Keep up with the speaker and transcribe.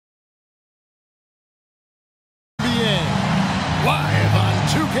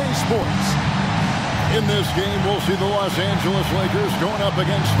2K Sports. In this game, we'll see the Los Angeles Lakers going up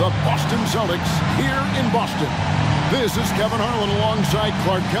against the Boston Celtics here in Boston. This is Kevin Harlan alongside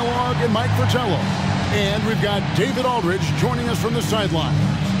Clark Kellogg and Mike Fratello. And we've got David Aldridge joining us from the sideline.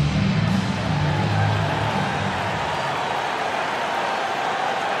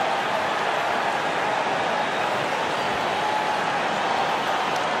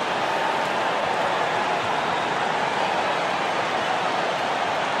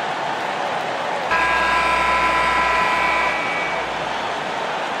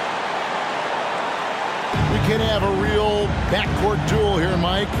 Can have a real backcourt duel here,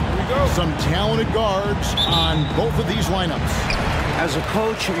 Mike. Here we go. Some talented guards on both of these lineups. As a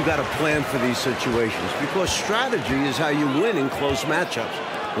coach, you got to plan for these situations because strategy is how you win in close matchups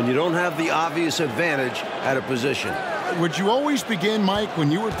when you don't have the obvious advantage at a position. Would you always begin, Mike, when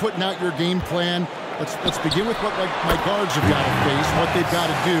you were putting out your game plan? Let's begin with what my guards have got to face, what they've got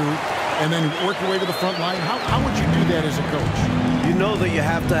to do, and then work your way to the front line. How would you do that as a coach? You know that you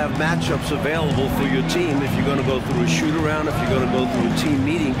have to have matchups available for your team if you're going to go through a shoot-around, if you're going to go through a team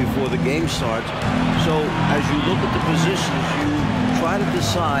meeting before the game starts. So as you look at the positions, you try to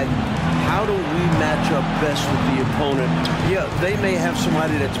decide how do we match up best with the opponent. Yeah, they may have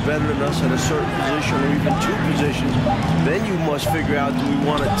somebody that's better than us at a certain position or even two positions. Then you must figure out, do we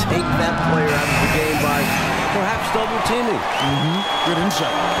want to take that player out of the game by perhaps double teaming? Good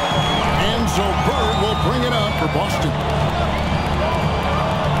insight. And so Bird will bring it up for Boston.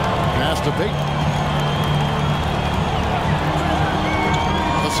 Pass to Payton.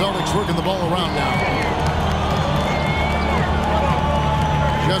 The Celtics working the ball around now.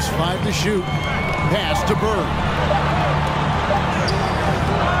 Just 5 to shoot. Pass to Bird.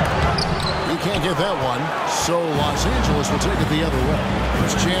 He can't get that one, so Los Angeles will take it the other way.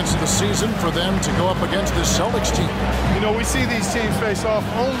 First chance of the season for them to go up against this Celtics team. You know, we see these teams face off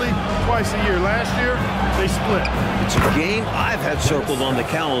only twice a year. Last year, they split. It's a game I've had circled on the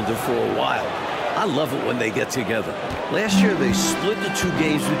calendar for a while. I love it when they get together. Last year, they split the two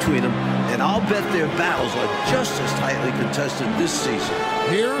games between them, and I'll bet their battles are just as tightly contested this season.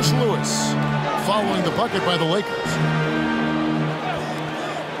 Here's Lewis, following the bucket by the Lakers.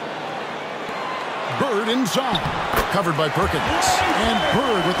 Bird inside, covered by Perkins. And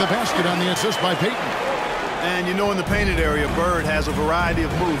Bird with the basket on the assist by Payton. And you know, in the painted area, Bird has a variety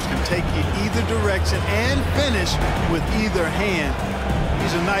of moves, can take you either direction and finish with either hand.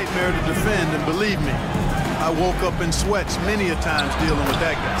 He's a nightmare to defend, and believe me, I woke up in sweats many a times dealing with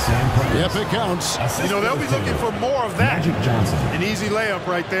that guy. Yep, it counts. You know, they'll be looking for more of that. An easy layup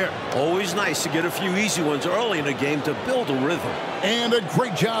right there. Always nice to get a few easy ones early in a game to build a rhythm. And a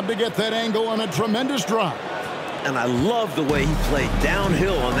great job to get that angle on a tremendous drive. And I love the way he played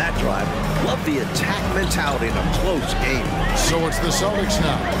downhill on that drive. Love the attack mentality in a close game. So it's the Celtics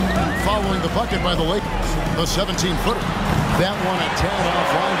now, following the bucket by the Lakers. The 17-footer. That one a tad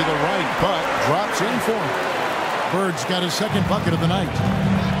offline to the right, but drops in for him. Bird's got his second bucket of the night.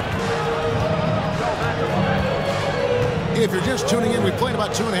 If you're just tuning in, we played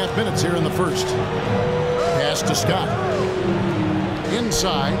about 2.5 minutes here in the first. Pass to Scott.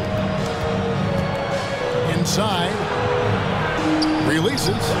 Inside.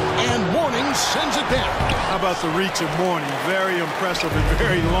 Releases, and Mourning sends it back. How about the reach of Mourning? Very impressive and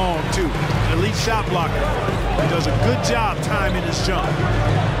very long, too. An elite shot blocker. He does a good job timing his jump.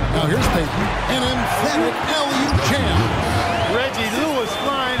 Now here's Payton. An emphatic alley-oop jam. Reggie Lewis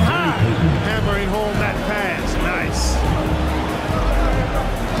flying high. Hammering home that pass. Nice.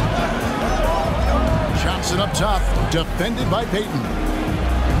 Johnson up top, defended by Payton.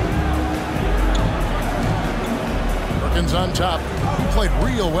 Perkins on top. He played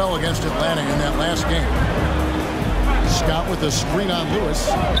real well against Atlanta in that last game. Scott with the screen on Lewis.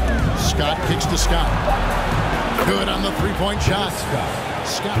 Scott kicks to Scott. Good on the three-point shot.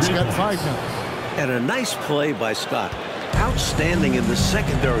 Scott's got 5 now. And a nice play by Scott. Outstanding in the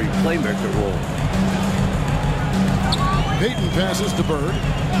secondary playmaker role. Payton passes to Bird.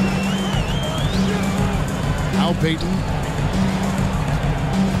 Now Payton.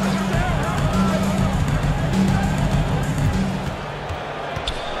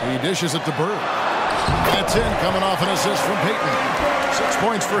 He dishes it to Bird. That's in, coming off an assist from Payton. 6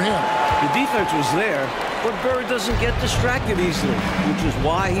 points for him. The defense was there, but Bird doesn't get distracted easily, which is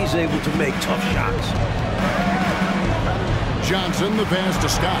why he's able to make tough shots. Johnson, the pass to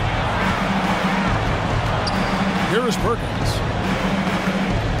Scott. Here is Perkins.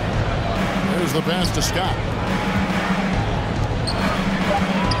 There's the pass to Scott.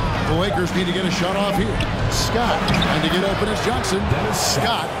 The Lakers need to get a shot off here. Scott trying to get open as Johnson.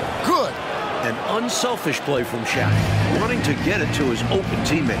 Scott, good. An unselfish play from Shaq, wanting to get it to his open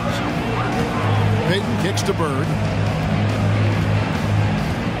teammates. Payton kicks to Bird.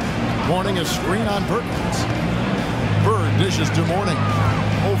 Mourning a screen on Perkins. Bird dishes to Mourning.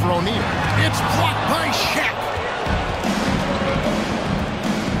 Over O'Neal. It's blocked by Shaq.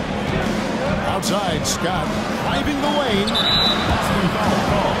 Outside, Scott driving the lane.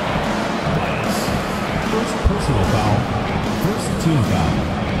 First personal foul. First team foul.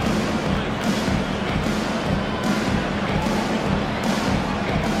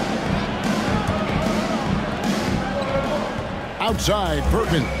 Outside,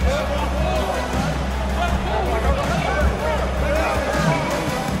 Perkins.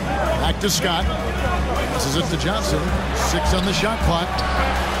 Back to Scott. This is it to Johnson. 6 on the shot clock.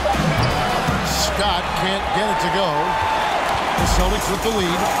 Scott can't get it to go. The Celtics with the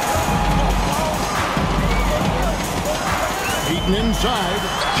lead. Payton inside.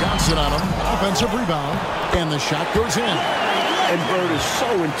 Johnson on him. Offensive rebound. And the shot goes in. And Bird is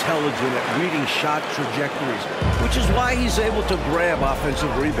so intelligent at reading shot trajectories, which is why he's able to grab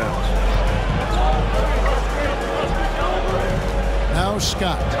offensive rebounds. Now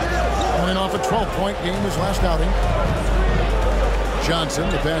Scott, coming off a 12-point game his last outing. Johnson,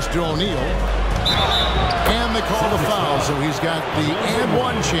 the pass to O'Neal. And they call the foul, so he's got the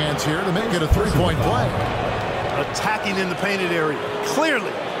and-one chance here to make it a three-point play. Attacking in the painted area.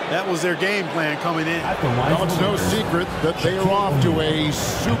 Clearly, that was their game plan coming in. Well, it's no secret that they are off to a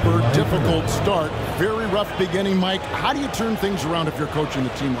super difficult start. Very rough beginning, Mike. How do you turn things around if you're coaching a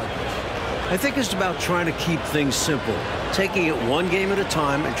team like this? I think it's about trying to keep things simple, taking it one game at a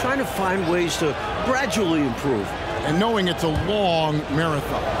time and trying to find ways to gradually improve. And knowing it's a long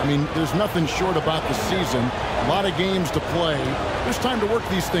marathon. I mean, there's nothing short about the season. A lot of games to play. There's time to work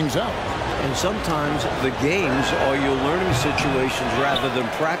these things out. And sometimes the games are your learning situations rather than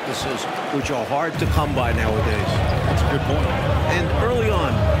practices, which are hard to come by nowadays. That's a good point. And early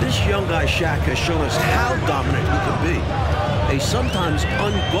on, this young guy Shaq has shown us how dominant he can be. A sometimes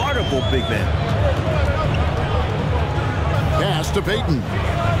unguardable big man. Pass to Payton.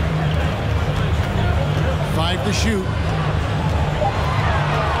 5 to shoot.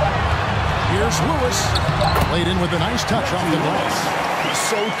 Here's Lewis. Played in with a nice touch off the glass. It's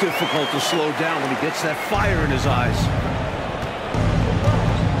so difficult to slow down when he gets that fire in his eyes.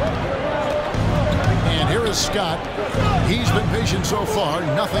 And here is Scott. He's been patient so far.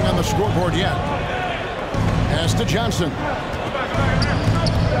 Nothing on the scoreboard yet. Pass to Johnson.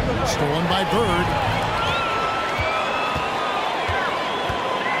 Stolen by Bird.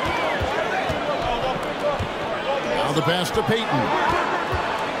 Now the pass to Payton.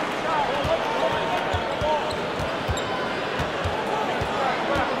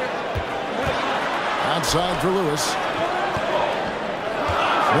 Outside for Lewis.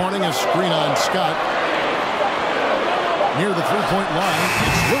 Mourning a screen on Scott. Near the three-point line,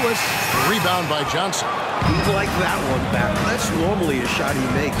 it's Lewis. Rebound by Johnson. He'd like that one back. That's normally a shot he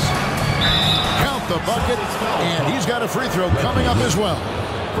makes. Count the bucket, and he's got a free throw coming up as well.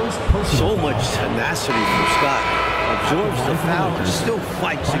 So much tenacity from Scott. Absorbs the foul and still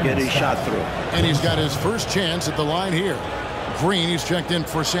fights to get his shot through. And he's got his first chance at the line here. Green, he's checked in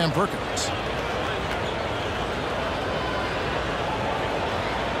for Sam Perkins.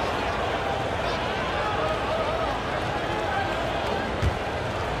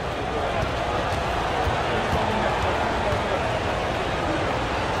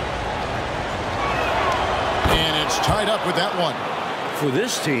 Tied up with that one. For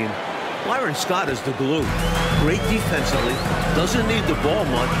this team, Byron Scott is the glue. Great defensively, doesn't need the ball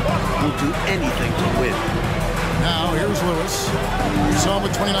much, will do anything to win. Now here's Lewis. We saw him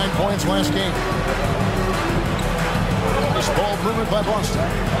with 29 points last game. This ball movement by Boston.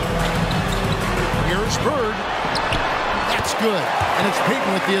 Here's Bird. That's good. And it's Payton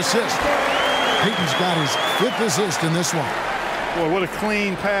with the assist. Payton's got his 5th assist in this one. Boy, what a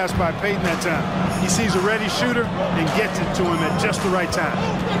clean pass by Payton that time. He sees a ready shooter and gets it to him at just the right time.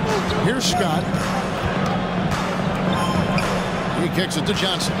 Here's Scott. He kicks it to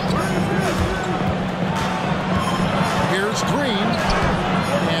Johnson. Here's Green.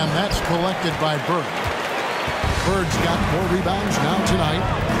 And that's collected by Bird. Bird's got 4 rebounds now tonight.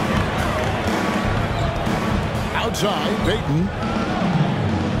 Outside, Payton.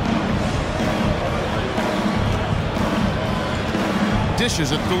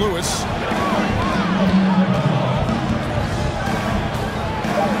 Dishes it to Lewis.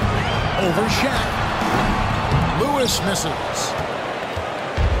 Over Shaq. Lewis misses.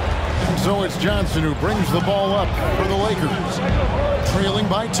 So it's Johnson who brings the ball up for the Lakers. Trailing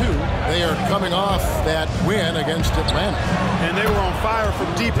by 2. They are coming off that win against Atlanta. And they were on fire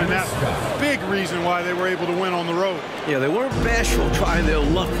from deep, and that's a big reason why they were able to win on the road. Yeah, they weren't bashful trying their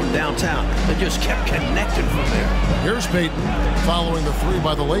luck from downtown. They just kept connecting from there. Here's Payton following the 3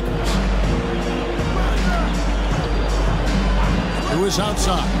 by the Lakers. Who is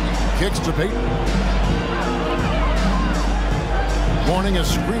outside. Kicks to Payton. Mourning a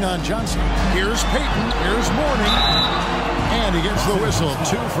screen on Johnson. Here's Payton. Here's Mourning. And he gets the whistle.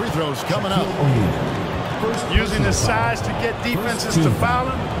 2 free throws coming up. Using his size to get defenses to foul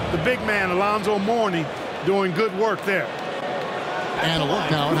him. The big man, Alonzo Mourning, doing good work there. And a look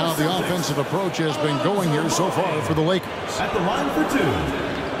now at how the offensive approach has been going here so far for the Lakers. At the line for 2.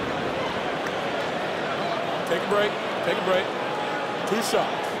 Take a break. Take a break. 2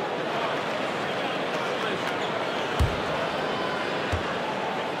 shots.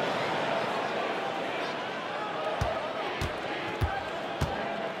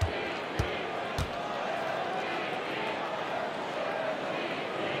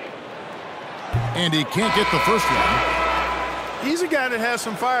 And he can't get the first one. He's a guy that has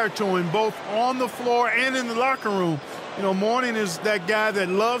some fire to him, both on the floor and in the locker room. You know, Mourning is that guy that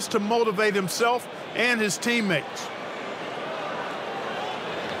loves to motivate himself and his teammates.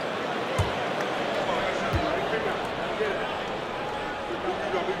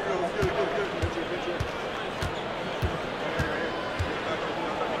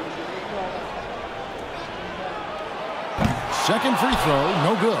 Second free throw,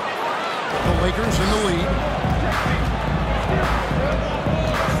 no good. The Lakers in the lead.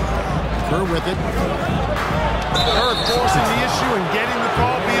 Kerr with it. Kerr forcing the issue and getting the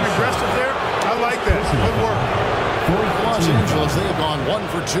call, being aggressive there. I like that. Good work. Los Angeles, they have gone 1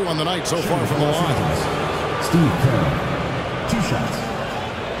 for 2 on the night so far from the line. Steve Kerr, 2 shots.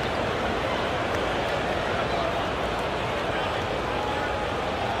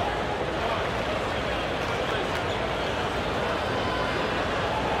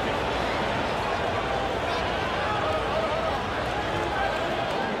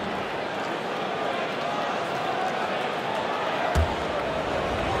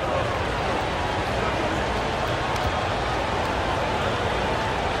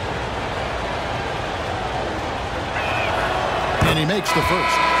 And he makes the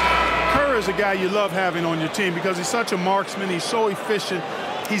first. Kerr is a guy you love having on your team because he's such a marksman. He's so efficient.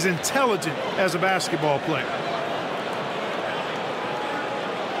 He's intelligent as a basketball player.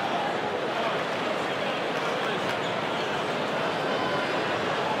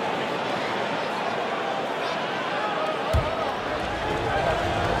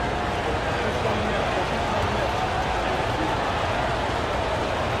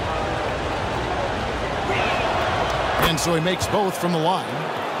 And so he makes both from the line.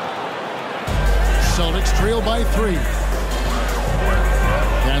 Celtics trail by 3.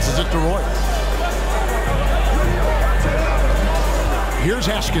 Passes it to Roy. Here's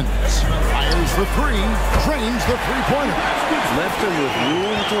Haskins. Fires the 3. Drains the 3-pointer. Left him with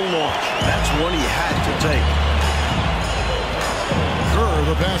room to launch. That's one he had to take. Kerr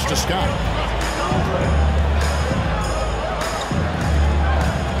the pass to Scott.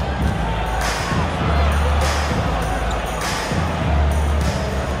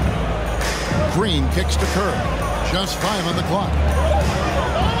 Green kicks to Kerr. Just 5 on the clock.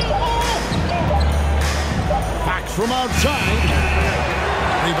 Back from outside.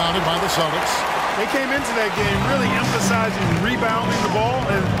 Rebounded by the Celtics. They came into that game really emphasizing rebounding the ball,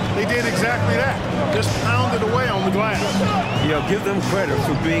 and they did exactly that. Just pounded away on the glass. You know, give them credit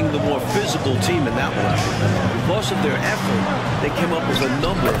for being the more physical team in that one. Because of their effort, they came up with a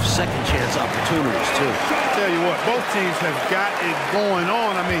number of second-chance opportunities, too. I'll tell you what, both teams have got it going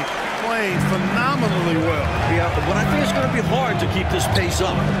on. I mean, playing phenomenally well. Yeah, but I think it's going to be hard to keep this pace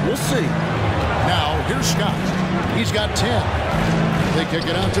up. We'll see. Now, here's Scott. He's got 10. They kick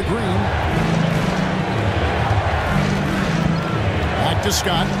it out to Green. Back to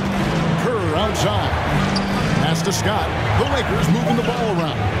Scott. Kerr outside. Pass to Scott. The Lakers moving the ball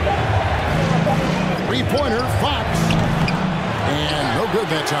around. 3-pointer, Fox. And no good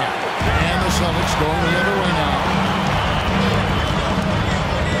that time. And the Celtics going the other way now.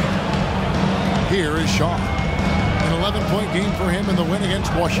 Here is Shaw. An 11-point game for him in the win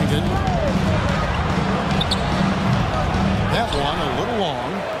against Washington. That one a little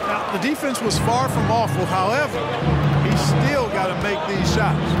long. Now, the defense was far from awful. However, he's still got to make these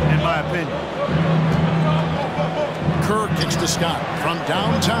shots, in my opinion. Kerr kicks to Scott from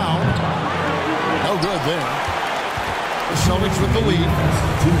downtown. No good there. The Celtics with the lead.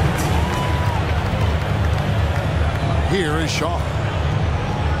 Here is Shaw.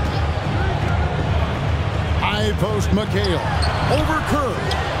 High post McHale. Over Kerr.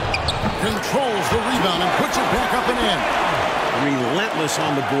 Controls the rebound and puts it back up and in. Relentless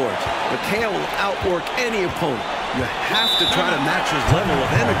on the boards. McHale will outwork any opponent. You have to try to match his level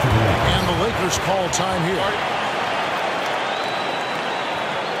of energy. And the Lakers call time here.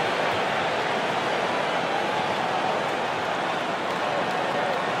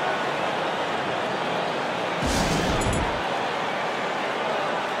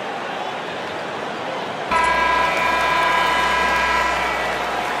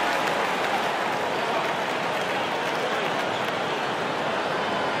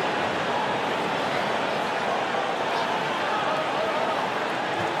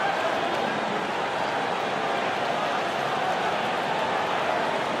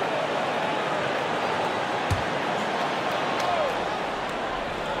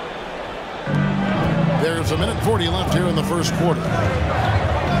 There's a minute 40 left here in the first quarter.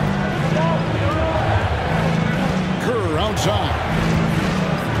 Kerr outside.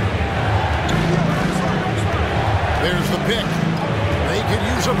 There's the pick. They could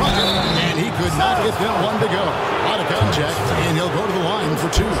use a bucket, and he could not get that one to go. Out of contact, and he'll go to the line for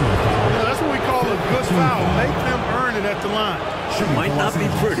two. Yeah, that's what we call a good foul. Make them earn it at the line. Might not be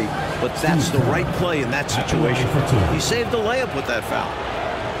pretty, but that's the right play in that situation. He saved the layup with that foul.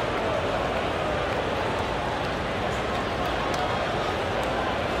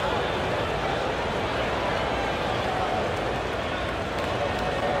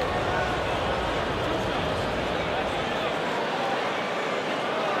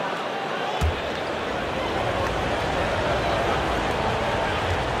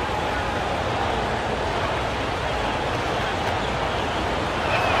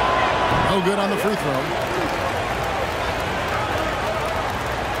 No good on the free throw.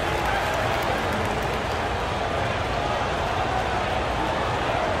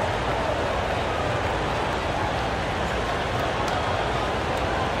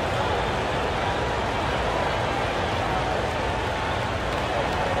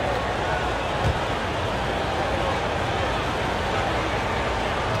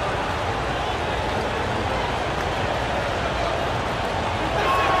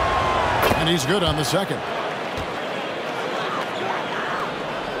 He's good on the second.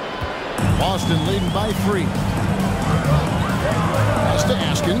 Boston leading by 3. Pass to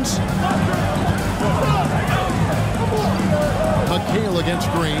Askins. McHale against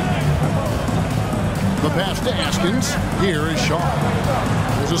Green. The pass to Askins. Here is Shaw.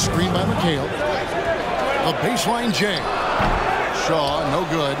 There's a screen by McHale. The baseline J. Shaw, no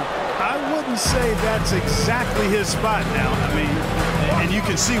good. I wouldn't say that's exactly his spot now. I mean, and you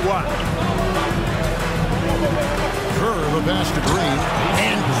can see why. Kerr, the pass to Green,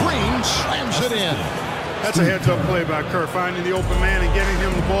 and Green slams it in. That's a heads-up play by Kerr, finding the open man and getting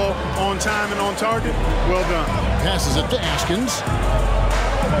him the ball on time and on target. Well done. Passes it to Askins.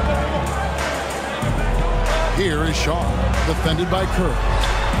 Here is Shaw, defended by Kerr.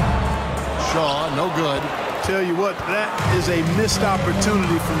 Shaw, no good. Tell you what, that is a missed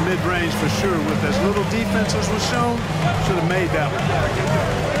opportunity from mid-range for sure. With as little defense as was shown, should have made that one.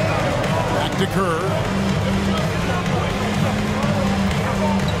 Back to Kerr.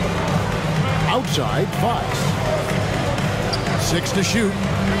 Outside, Fox. 6 to shoot.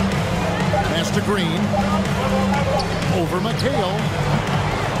 Pass to Green. Over McHale.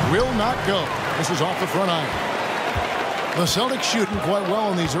 Will not go. This is off the front iron. The Celtics shooting quite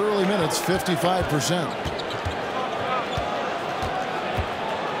well in these early minutes, 55%.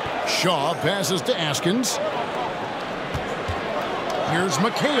 Shaw passes to Askins. Here's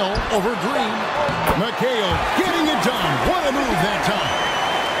McHale over Green. McHale getting it done. What a move that time.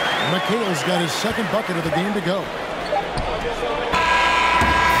 McHale's got his second bucket of the game to go.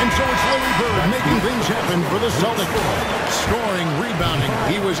 And so it's Larry Bird making things happen for the Celtics. Scoring, rebounding.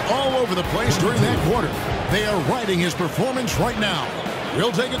 He was all over the place during that quarter. They are riding his performance right now.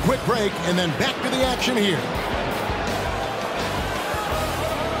 We'll take a quick break and then back to the action here.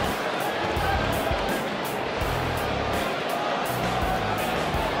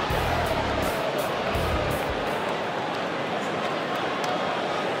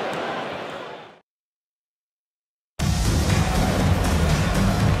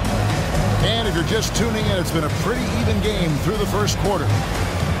 Just tuning in, it's been a pretty even game through the first quarter.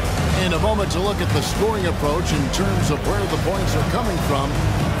 In a moment to look at the scoring approach in terms of where the points are coming from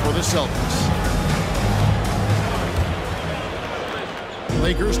for the Celtics.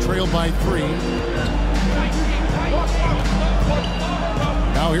 Lakers trail by 3.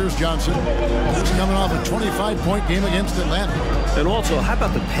 Now here's Johnson. He's coming off a 25-point game against Atlanta. And also, how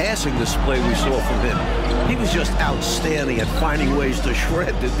about the passing display we saw from him? He was just outstanding at finding ways to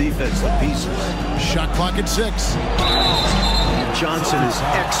shred the defense to pieces. Shot clock at 6. Johnson is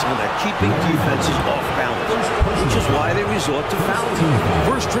excellent at keeping defenses off balance, which is why they resort to fouling.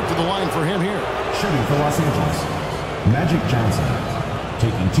 First trip to the line for him here. Shooting for Los Angeles, Magic Johnson,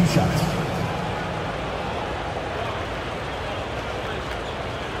 taking 2 shots.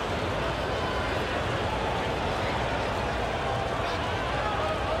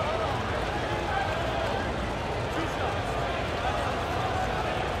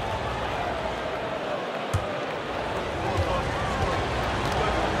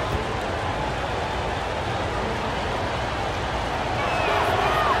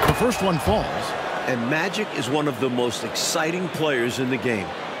 First one falls. And Magic is one of the most exciting players in the game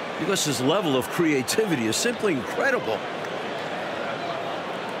because his level of creativity is simply incredible.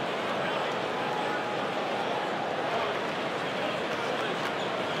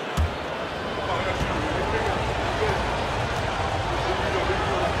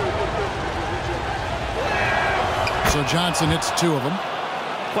 So Johnson hits 2 of them.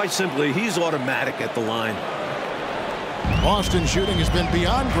 Quite simply, he's automatic at the line. Boston shooting has been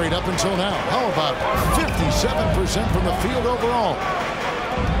beyond great up until now. How about 57% from the field overall?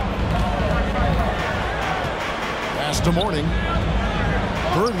 Pass to Mourning.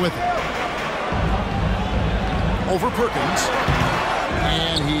 Bird with it. Over Perkins.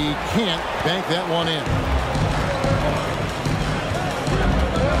 And he can't bank that one in.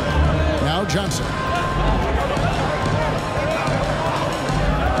 Now Johnson.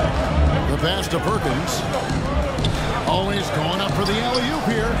 The pass to Perkins. Always going up for the alley-oop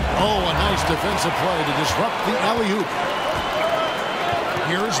here. Oh, a nice defensive play to disrupt the alley-oop.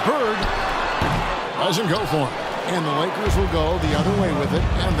 Here's Bird. Doesn't go for him. And the Lakers will go the other way with it,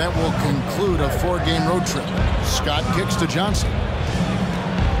 and that will conclude a 4-game road trip. Scott kicks to Johnson.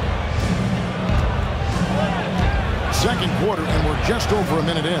 Second quarter, and we're just over a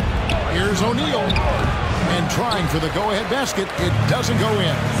minute in. Here's O'Neal. And trying for the go-ahead basket. It doesn't go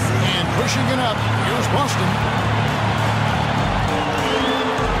in. And pushing it up. Here's Boston.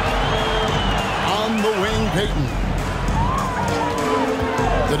 The wing, Payton.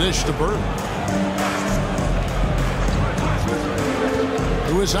 The dish to Bird.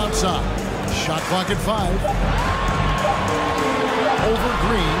 Who is outside? Shot clock at 5. Over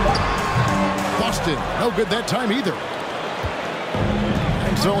Green. Boston. No good that time either.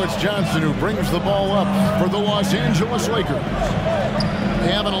 And so it's Johnson who brings the ball up for the Los Angeles Lakers.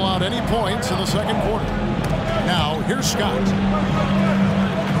 They haven't allowed any points in the second quarter. Now, here's Scott.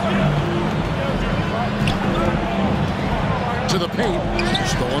 To the paint.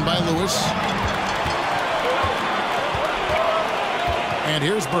 Stolen by Lewis. And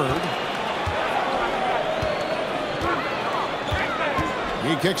here's Bird.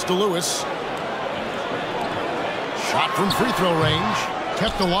 He kicks to Lewis. Shot from free throw range.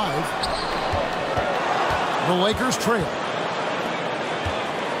 Kept alive. The Lakers trail.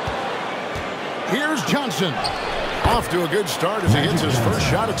 Here's Johnson. Off to a good start as he hits his first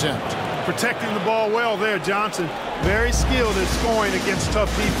shot attempt. Protecting the ball well there, Johnson. Very skilled at scoring against tough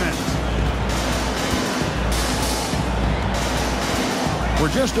defense. We're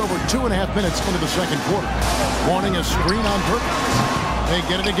just over 2.5 minutes into the second quarter. Mourning a screen on Perkins. They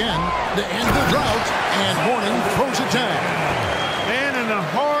get it again to end the drought, and Mourning throws it down. And in a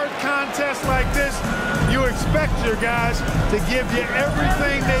hard contest like this, you expect your guys to give you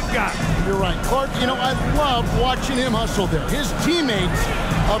everything they've got. You're right, Clark. You know, I love watching him hustle there. His teammates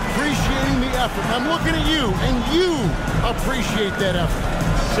appreciating the effort. I'm looking at you, and you appreciate that effort.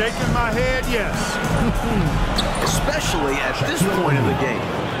 Shaking my head, yes. Especially at this point in the game.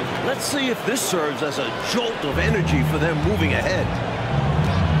 Let's see if this serves as a jolt of energy for them moving ahead.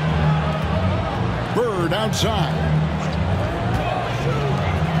 Bird outside.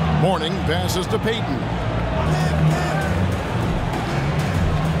 Mourning passes to Payton.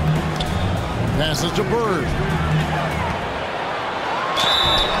 Passes to Bird.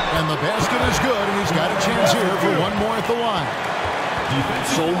 And the basket is good, and he's got a chance here for one more at the line.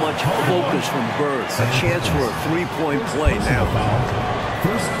 So much focus from Bird. A chance for a three-point play now.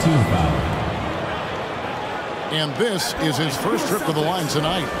 First team foul. And this is his first trip to the line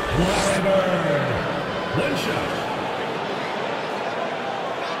tonight. One shot.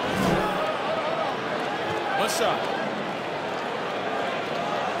 One shot.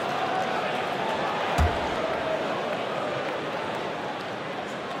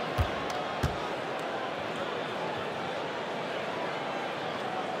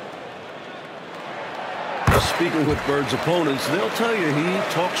 speaking with Bird's opponents, they'll tell you he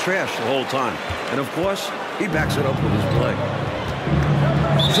talks trash the whole time. And of course, he backs it up with his play.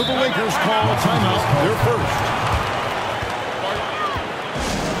 So the Lakers call a timeout, their first.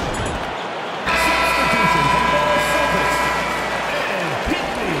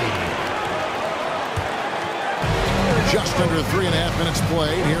 Just under 3.5 minutes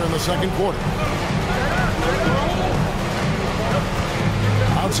played here in the second quarter.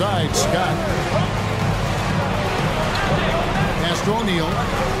 Outside, Scott. Pass to O'Neal.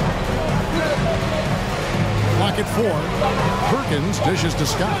 Clock at 4. Perkins dishes to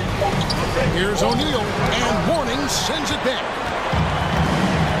Scott. Here's O'Neal, and Mourning sends it back.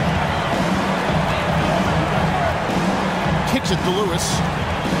 Kicks it to Lewis.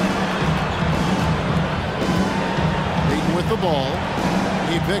 With the ball.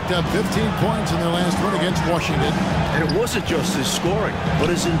 He picked up 15 points in their last win against Washington. And it wasn't just his scoring, but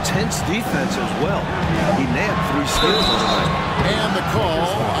his intense defense as well. He nabbed 3 steals on the night. And the call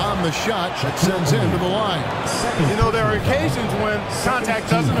on the shot that sends him to the line. You know, there are occasions when contact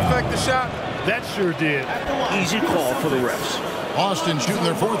doesn't affect the shot. That sure did. Easy call for the refs. Austin shooting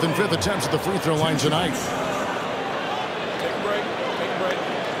their 4th and 5th attempts at the free throw line tonight. Take a break. Take a break.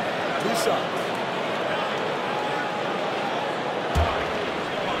 2 shots.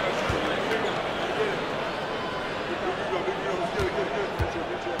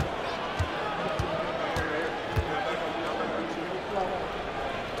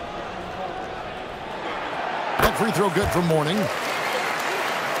 Free throw good for Mourning.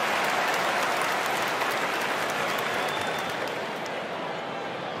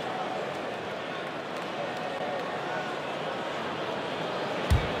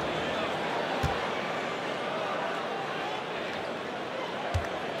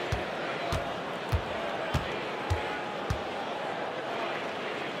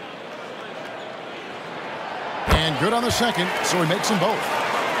 And good on the second, so he makes them both.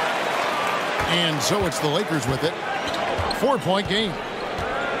 And so it's the Lakers with it. 4-point game.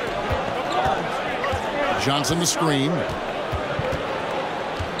 Johnson the screen.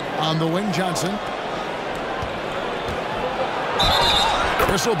 On the wing, Johnson.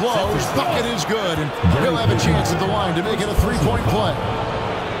 Whistle blows. Bucket is good. And he'll have a chance at the line to make it a 3-point play.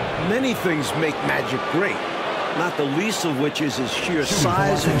 Many things make Magic great, not the least of which is his sheer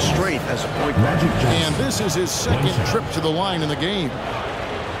size and strength as a point guard. And this is his second trip to the line in the game.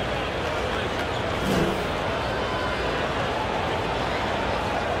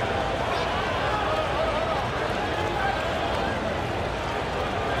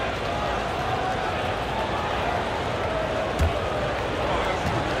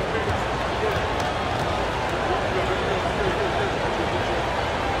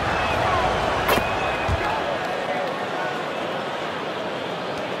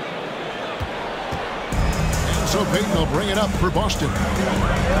 So Payton will bring it up for Boston.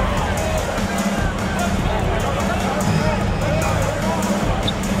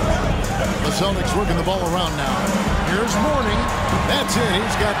 The Celtics working the ball around now. Here's Mourning. That's it.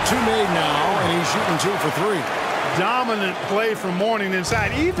 He's got 2 made now, and he's shooting 2 for 3. Dominant play from Mourning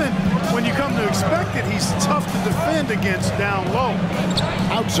inside. Even when you come to expect it, he's tough to defend against down low.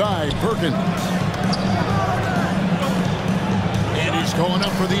 Outside, Perkins. And he's going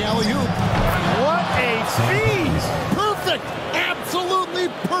up for the alley-oop. What a feed! Perfect! Absolutely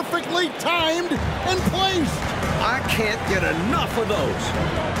perfectly timed and placed. I can't get enough of those.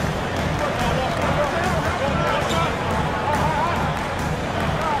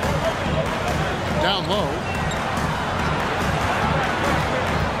 Down low.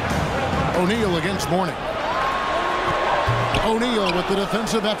 O'Neal against Mourning. O'Neal with the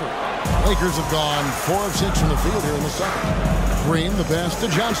defensive effort. Lakers have gone 4 of 6 from the field here in the second. Green, the pass to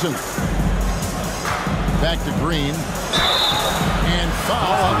Johnson. Back to Green. And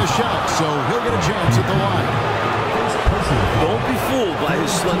foul on the shot, so he'll get a chance at the line. Don't be fooled by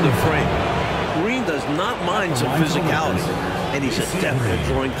his slender frame. Green does not mind some physicality, and he's adept at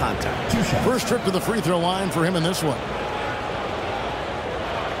drawing contact. First trip to the free throw line for him in this one.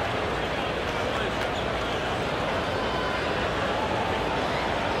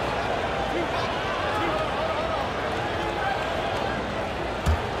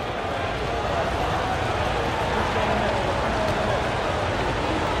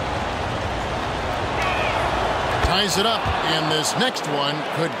 Ties it up, and this next one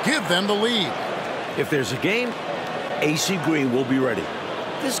could give them the lead. If there's a game, AC Green will be ready.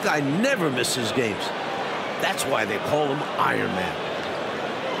 This guy never misses games. That's why they call him Iron Man.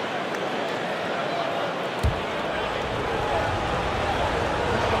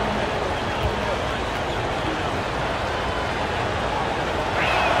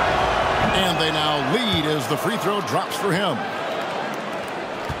 And they now lead as the free throw drops for him.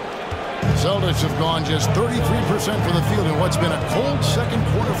 Celtics have gone just 33% from the field in what's been a cold second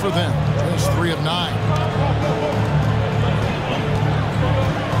quarter for them. Just 3 of 9.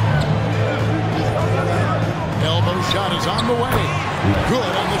 Elbow shot is on the way.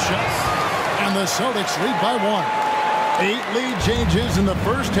 Good on the shot. And the Celtics lead by 1. 8 lead changes in the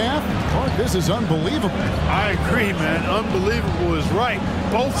first half. Clark, this is unbelievable. I agree, man. Unbelievable is right.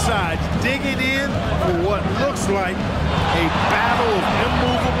 Both sides digging in for what looks like a battle of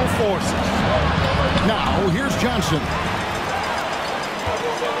immovable forces. Now, here's Johnson.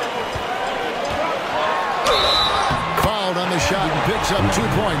 Fouled on the shot and picks up 2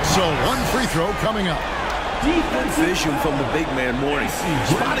 points. So 1 free throw coming up. Good vision from the big man, Mourning.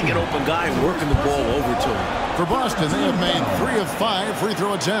 Spotting an open guy and working the ball over to him. For Boston, they have made 3 of 5 free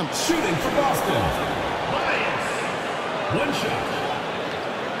throw attempts. Shooting for Boston. 1 shot.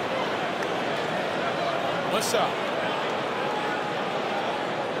 1 shot.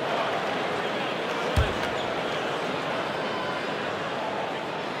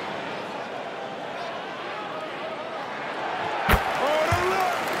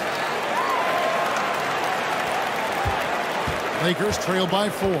 Lakers trail by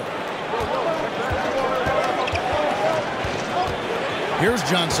 4. Here's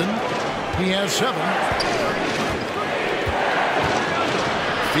Johnson. He has 7.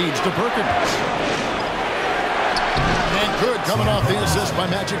 Feeds to Perkins. And good coming off the assist by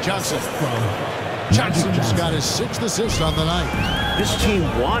Magic Johnson. Johnson's got his 6th assist on the night. This team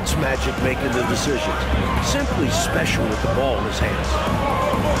wants Magic making the decisions. Simply special with the ball in his hands.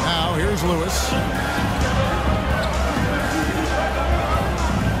 Now here's Lewis.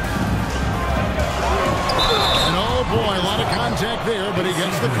 Boy, a lot of contact there, but he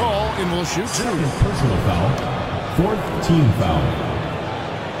gets the call and will shoot 2. Personal foul. 4th team foul.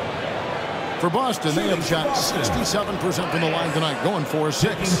 For Boston, they have shot 67% from the line tonight, going for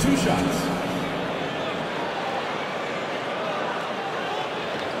 6. 2 shots.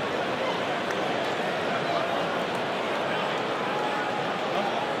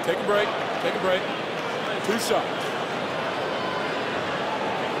 Take a break. Take a break. 2 shots.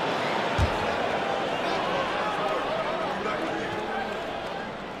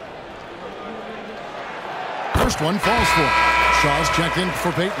 First one falls for. Shaw's checked in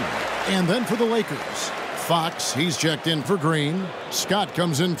for Payton. And then for the Lakers. Fox, he's checked in for Green. Scott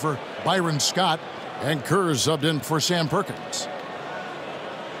comes in for Byron Scott. And Kerr subbed in for Sam Perkins.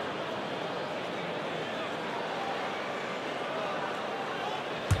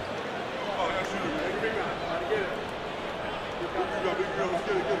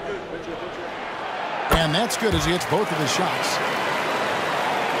 And that's good as he hits both of his shots.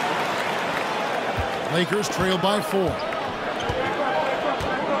 Lakers trail by 4.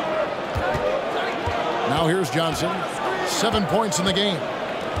 Now here's Johnson. 7 points in the game.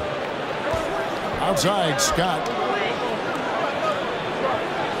 Outside, Scott.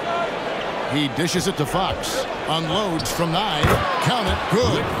 He dishes it to Fox. Unloads from 9. Count it.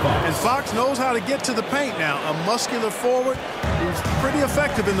 Good. And Fox knows how to get to the paint now. A muscular forward who's pretty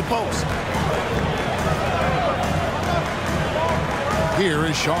effective in the post. Here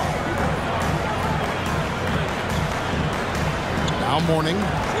is Shaw. Now Mourning.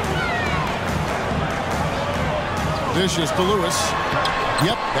 Dishes to Lewis.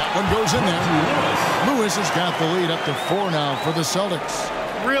 Yep, that one goes in there. Lewis has got the lead up to 4 now for the Celtics.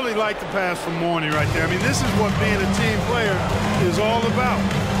 Really like the pass from Mourning right there. I mean, this is what being a team player is all about.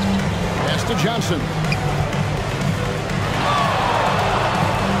 Pass to Johnson.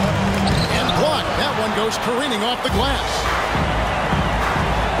 And blocked. That one goes careening off the glass.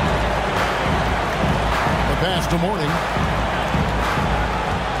 The pass to Mourning.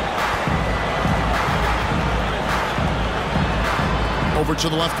 Over to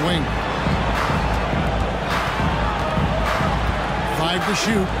the left wing. 5 to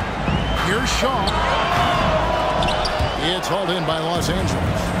shoot. Here's Shaw. It's hauled in by Los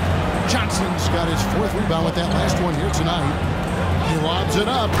Angeles. Johnson's got his 4th rebound with that last one here tonight. He lobs it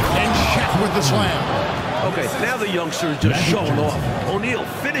up, and Shaq with the slam. Okay, now the youngster is just showing off. O'Neal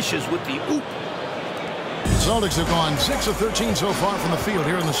finishes with the oop. Celtics have gone 6 of 13 so far from the field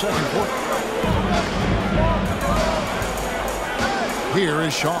here in the second quarter. Here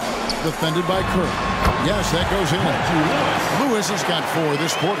is Shaw, defended by Kerr. Yes, that goes in. Lewis has got 4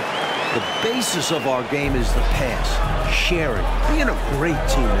 this quarter. The basis of our game is the pass, sharing, being a great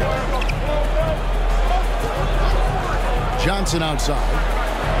teammate. Johnson outside.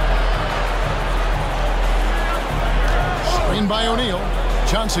 Screen by O'Neal.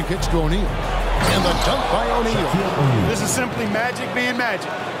 Johnson kicks to O'Neal. And the dunk by O'Neal. This is simply Magic being Magic,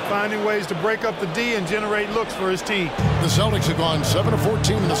 finding ways to break up the D and generate looks for his team. The Celtics have gone 7 of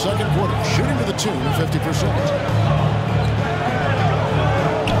 14 in the second quarter, shooting to the tune of 50%.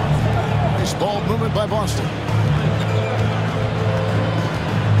 Nice ball movement by Boston.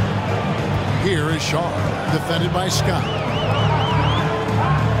 Here is Shaw, defended by Scott.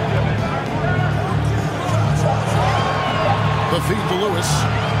 The feed to Lewis.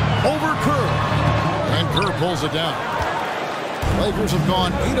 Over Kerr. And Kerr pulls it down. Lakers have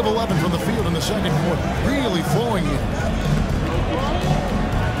gone 8 of 11 from the field in the second quarter. Really flowing in.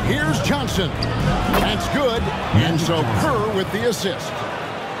 Here's Johnson. That's good. And so Kerr with the assist.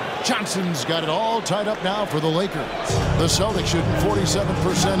 Johnson's got it all tied up now for the Lakers. The Celtics shooting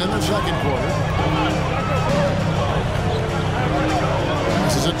 47% in the second quarter.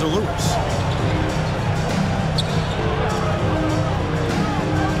 This is it to Lewis.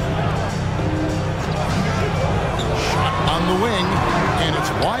 The wing, and it's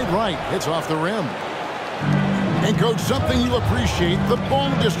wide right. It's off the rim. And, Coach, something you appreciate, the ball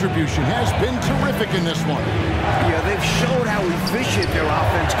distribution has been terrific in this one. Yeah, they've showed how efficient their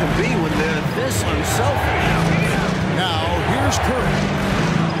offense can be when they're this unselfish. Now, here's Kerr.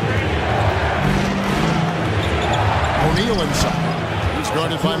 O'Neal inside. He's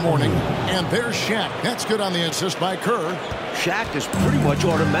guarded by Mourning. And there's Shaq. That's good on the assist by Kerr. Shaq is pretty much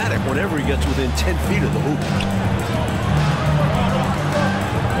automatic whenever he gets within 10 feet of the hoop.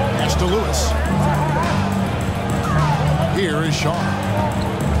 To Lewis. Here is Shaw.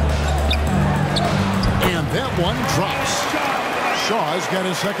 And that one drops. Shaw's got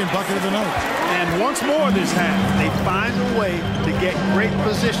his second bucket of the night. And once more this half, they find a way to get great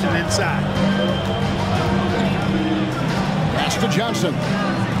position inside. Pass to Johnson.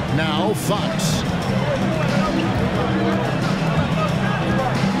 Now Fox.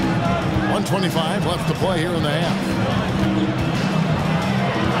 1:25 left to play here in the half.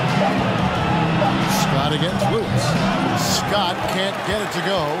 Scott against Lewis. Scott can't get it to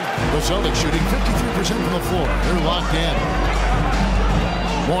go. The Celtics shooting 53% from the floor. They're locked in.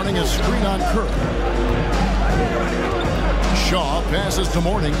 Mourning a screen on Kerr. Shaw passes to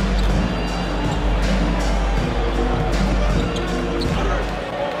Mourning.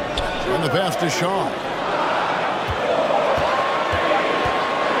 And the pass to Shaw.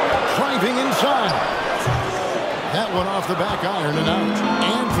 Driving inside. That one off the back iron and out.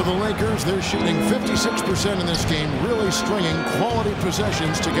 And for the Lakers, they're shooting 56% in this game, really stringing quality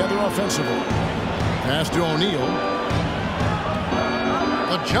possessions together offensively. Pass to O'Neal.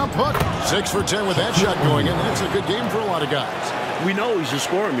 A jump hook. 6 for 10 with that shot going in. That's a good game for a lot of guys. We know he's a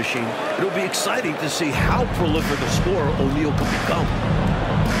scoring machine. It'll be exciting to see how prolific a scorer O'Neal can become.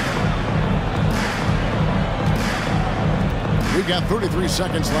 We've got 33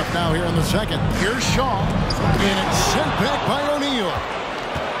 seconds left now here in the second. Here's Shaw. And it's sent back by O'Neal.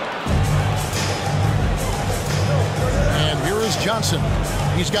 And here is Johnson.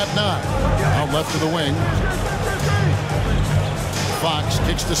 He's got 9. Out left to the wing. Fox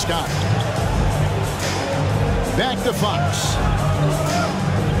kicks to Scott. Back to Fox.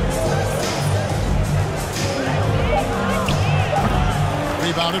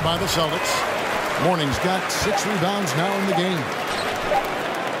 Rebounded by the Celtics. Mourning's got 6 rebounds now in the game.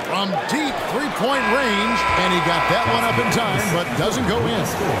 From deep three-point range, and he got that one up in time, but doesn't go in.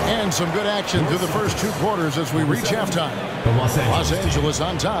 And some good action through the first 2 quarters as we reach halftime. Los Angeles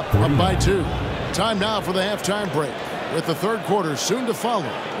on top, up by 2. Time now for the halftime break, with the third quarter soon to follow,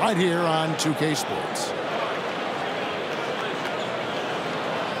 right here on 2K Sports.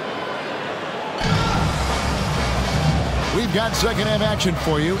 We've got second half action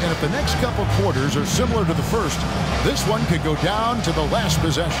for you, and if the next couple quarters are similar to the first, this one could go down to the last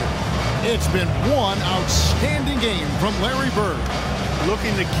possession. It's been one outstanding game from Larry Bird.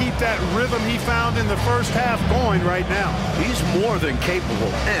 Looking to keep that rhythm he found in the first half going right now. He's more than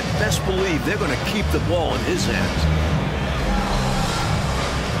capable, and best believe they're going to keep the ball in his hands.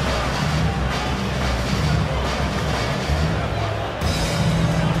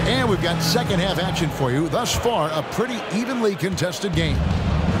 And we've got second half action for you. Thus far, a pretty evenly contested game.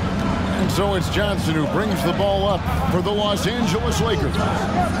 And so it's Johnson who brings the ball up for the Los Angeles Lakers.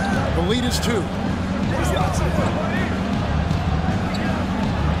 The lead is 2.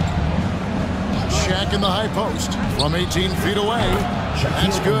 Shaq in the high post from 18 feet away.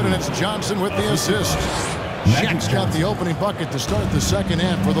 That's good, and it's Johnson with the assist. Shaq's got the opening bucket to start the second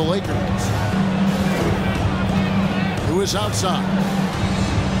half for the Lakers. Who is outside?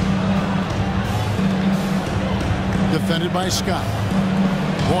 Defended by Scott.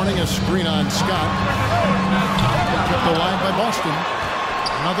 Mourning a screen on Scott. Kept alive by Boston.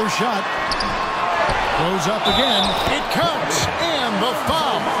 Another shot. Goes up again. It counts. And the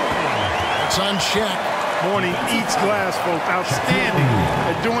foul. It's on Shaq. Mourning eats glass, folks. Outstanding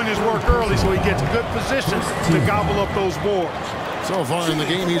at doing his work early so he gets good position to gobble up those boards. So far in the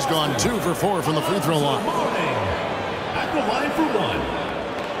game, he's gone 2 for 4 from the free throw line. At the line for one.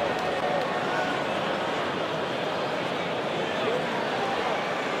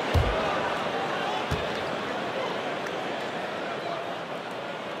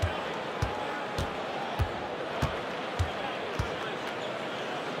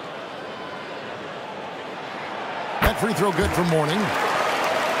 That free throw good for Mourning.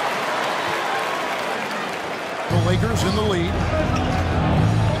 The Lakers in the lead.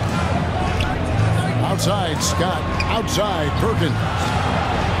 Outside, Scott. Outside, Perkins.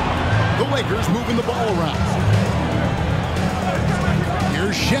 The Lakers moving the ball around.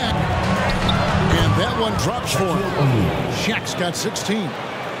 Here's Shaq. And that one drops for him. Shaq's got 16.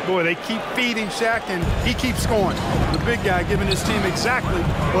 Boy, they keep feeding Shaq, and he keeps scoring. The big guy giving his team exactly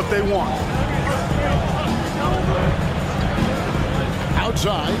what they want.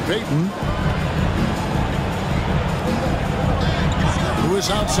 Outside, Payton. Who is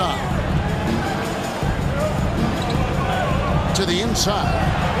outside? To the inside.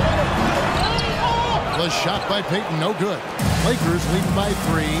 The shot by Payton, no good. Lakers lead by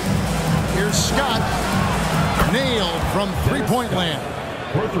 3. Here's Scott. Nailed from three-point land.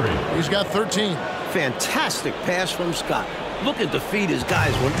 For 3. He's got 13. Fantastic pass from Scott. Looking to feed his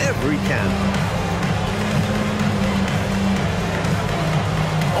guys whenever he can.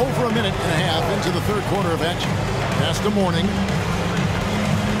 Over a minute and a half into the third quarter of action. Pass to Mourning.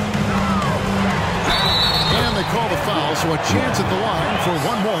 And they call the foul, so a chance at the line for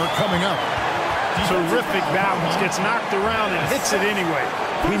one more coming up. Terrific balance. Gets knocked around and hits it anyway.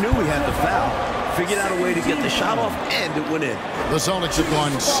 He knew he had the foul. Figured out a way to get the shot off, and it went in. The Celtics have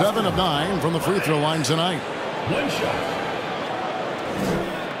gone 7 of 9 from the free throw line tonight. One shot.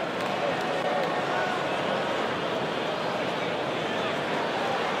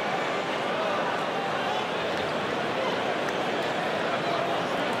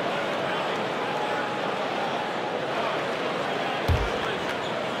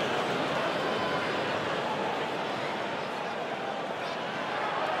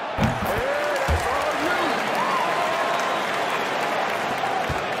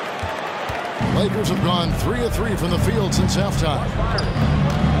 Lakers have gone 3 of 3 from the field since halftime.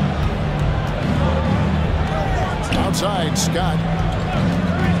 Outside, Scott.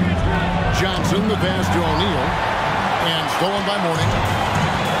 Johnson, the pass to O'Neal. And stolen by Mourning.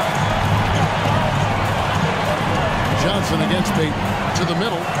 Johnson against Payton. To the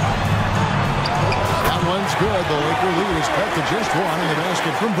middle. That one's good. The Laker lead is cut to just 1 in the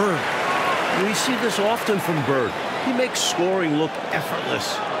basket from Bird. We see this often from Bird. He makes scoring look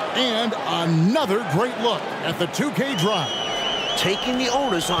effortless. And another great look at the 2K drive. Taking the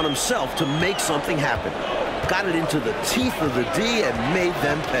onus on himself to make something happen. Got it into the teeth of the D and made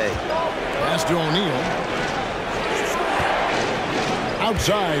them pay. Pass to O'Neal.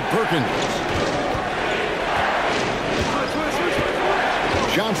 Outside, Perkins.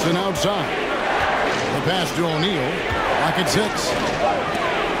 Johnson outside. The pass to O'Neal. Lock at 6.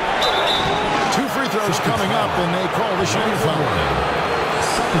 2 free throws coming up, and they call the shooting foul.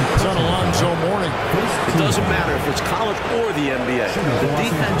 It's on Alonzo Mourning. It doesn't matter if it's college or the NBA. The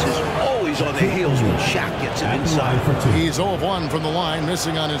defense is always on their heels when Shaq gets it inside. He's 0 of 1 from the line,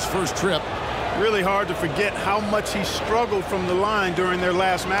 missing on his first trip. Really hard to forget how much he struggled from the line during their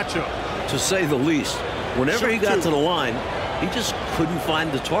last matchup. To say the least. Whenever he got to the line, he just couldn't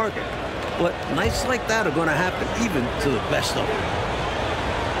find the target. But nights like that are going to happen even to the best of them.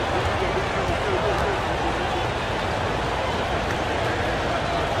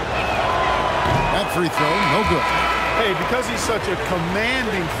 Free throw, no good. Hey, because he's such a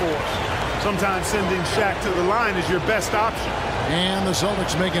commanding force, sometimes sending Shaq to the line is your best option. And the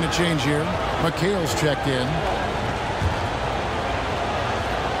Celtics making a change here. McHale's checked in.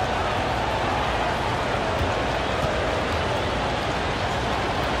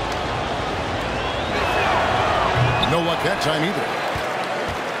 No luck that time either.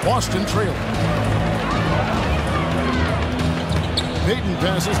 Boston trailing. Payton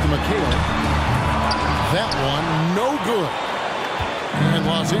passes to McHale. That one, no good. And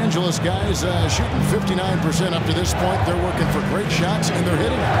Los Angeles guys shooting 59% up to this point. They're working for great shots, and they're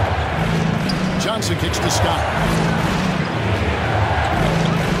hitting them. Johnson kicks to Scott.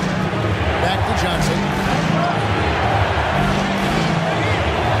 Back to Johnson.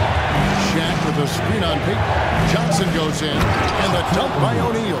 Shaq with a screen on Payton. Johnson goes in, and the dunk by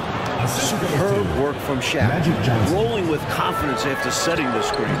O'Neal. Superb work from Shaq. Magic Johnson. Rolling with confidence after setting the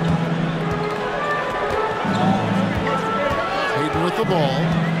screen. Payton with the ball.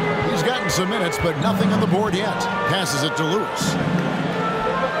 He's gotten some minutes, but nothing on the board yet. Passes it to Lewis.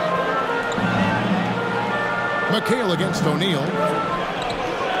 McHale against O'Neal.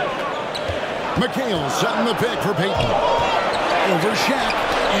 McHale setting the pick for Payton. Over Shaq,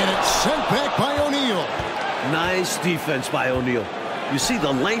 and it's sent back by O'Neal. Nice defense by O'Neal. You see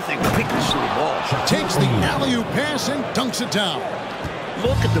the length and quickness of the ball. Takes the alley-oop pass and dunks it down.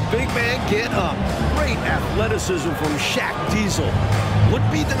 Look at the big man get up. Great athleticism from Shaq Diesel. Would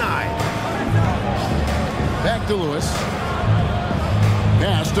be denied. Back to Lewis.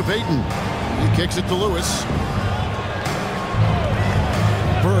 Pass to Payton. He kicks it to Lewis.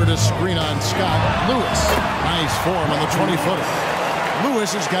 Bird a screen on Scott. Lewis. Nice form on the 20-footer.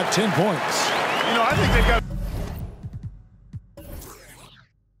 Lewis has got 10 points. You know, I think they've got...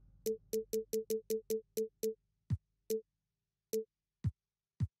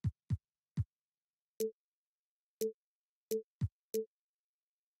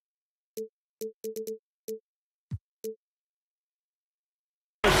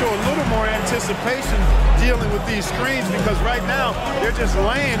 show a little more anticipation dealing with these screens, because right now they're just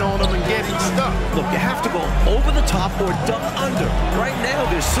laying on them and getting stuck. Look, you have to go over the top or duck under. Right now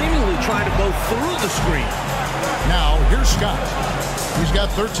they're seemingly trying to go through the screen. Now, here's Scott. He's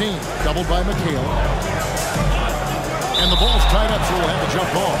got 13, doubled by McHale. And the ball's tied up, so we'll have a jump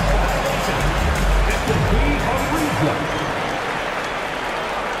ball.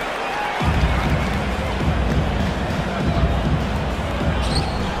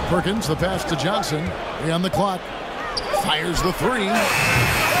 Perkins, the pass to Johnson. 3 on the clock. Fires the 3.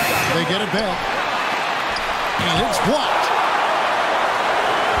 They get it back. And it's blocked.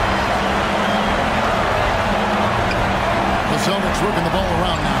 The Celtics working the ball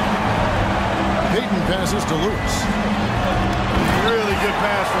around now. Payton passes to Lewis. Really good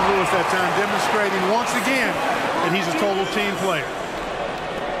pass from Lewis that time, demonstrating once again that he's a total team player.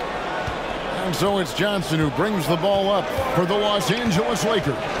 And so it's Johnson who brings the ball up for the Los Angeles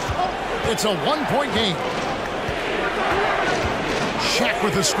Lakers. It's a 1-point game. Shaq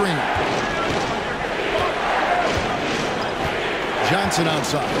with the screen. Johnson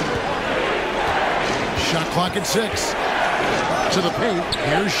outside. Shot clock at 6. To the paint.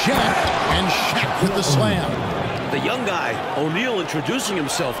 Here's Shaq. And Shaq with the slam. The young guy, O'Neal, introducing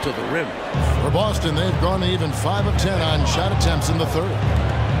himself to the rim. For Boston, they've gone to even 5 of 10 on shot attempts in the third.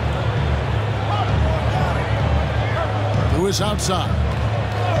 Lewis outside.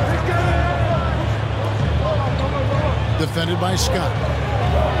 Defended by Scott.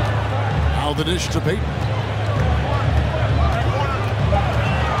 Now the dish to Payton.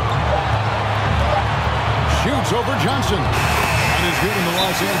 Shoots over Johnson. And is giving the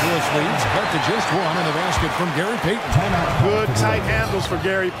Los Angeles leads, cut to just 1 in the basket from Gary Payton. Good tight handles for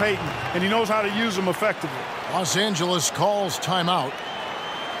Gary Payton, and he knows how to use them effectively. Los Angeles calls timeout.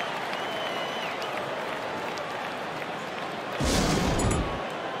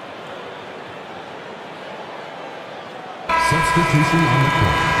 Substitution on the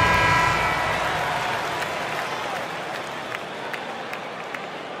court.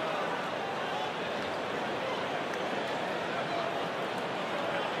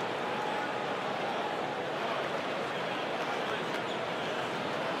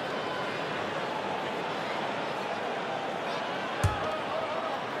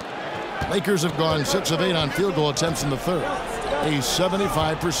 Lakers have gone 6 of 8 on field goal attempts in the third. A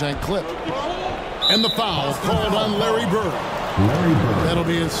 75% clip. And the foul called on Larry Bird. That'll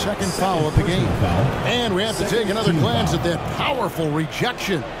be his second foul of the game. And we have to take another glance at that powerful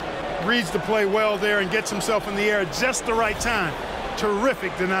rejection. Reads the play well there and gets himself in the air at just the right time.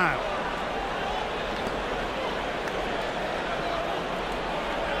 Terrific denial.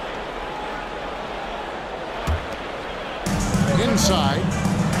 Inside.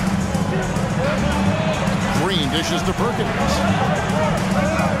 Green dishes to Perkins.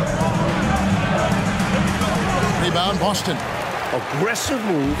 Rebound Boston. Aggressive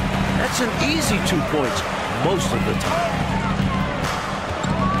move. That's an easy 2 points most of the time.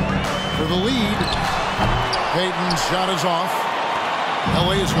 For the lead. Payton's shot is off.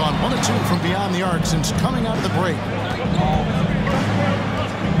 LA has gone 1 of 2 from beyond the arc since coming out of the break.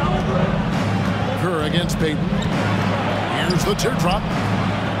 Kerr against Payton. Here's the teardrop.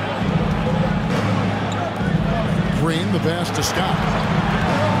 Green, the pass to Scott.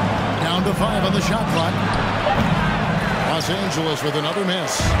 Down to 5 on the shot clock. Los Angeles with another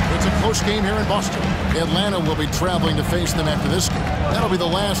miss. It's a close game here in Boston. Atlanta will be traveling to face them after this game. That'll be the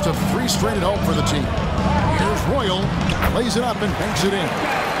last of 3 straight at home for the team. Here's Royal. Plays it up and banks it in.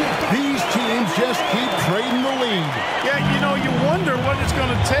 just keep trading the lead. Yeah, you know, you wonder what it's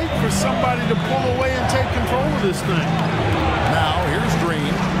going to take for somebody to pull away and take control of this thing. Now, here's Green.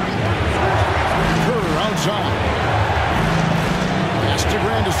 Kerr outside. Pass to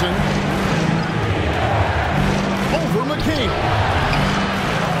Grandison. Over McHale.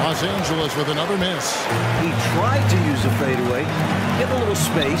 Los Angeles with another miss. He tried to use a fadeaway, get a little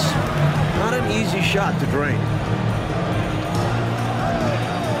space. Not an easy shot to drain.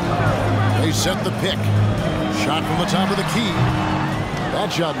 They set the pick. Shot from the top of the key.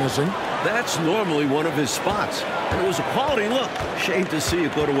 That shot missing. That's normally one of his spots. And it was a quality look. Shame to see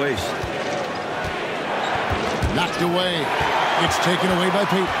it go to waste. Knocked away. It's taken away by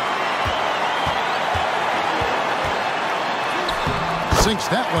Payton. Sinks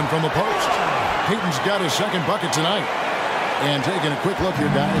that one from the post. Payton's got his second bucket tonight. And taking a quick look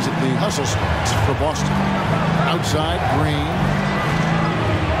here, guys, at the hustle spots for Boston. Outside, Green.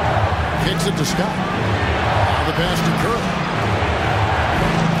 Kicks it to Scott. Now the pass to Kerr.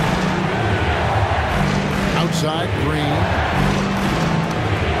 Outside, Green.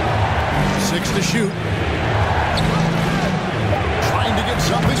 6 to shoot. Trying to get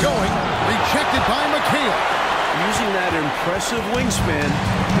something going. Rejected by McHale. Using that impressive wingspan,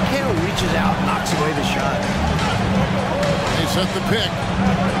 McHale reaches out, knocks away the shot. They set the pick.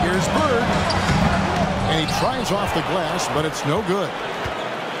 Here's Bird. And he tries off the glass, but it's no good.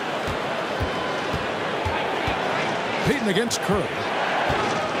 Payton against Kerr.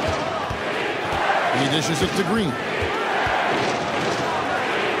 He dishes it to Green.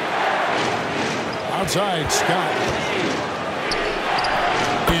 Outside, Scott.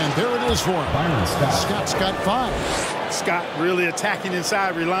 And there it is for him. Scott's got 5. Scott really attacking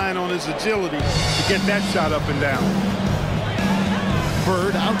inside, relying on his agility to get that shot up and down.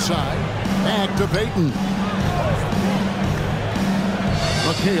 Bird outside. Back to Payton.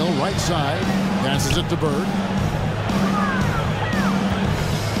 McHale right side. Passes it to Bird.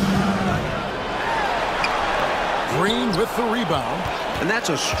 Green with the rebound. And that's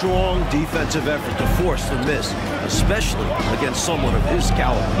a strong defensive effort to force the miss, especially against someone of his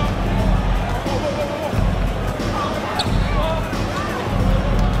caliber.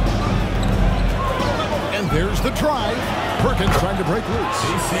 And there's the drive. Perkins trying to break loose.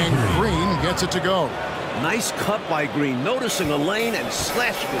 And Green gets it to go. Nice cut by Green, noticing a lane and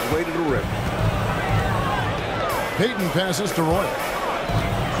slashing his way to the rim. Payton passes to Royal.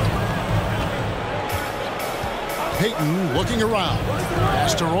 Payton looking around.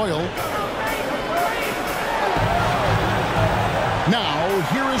 Pass to Royal. Now,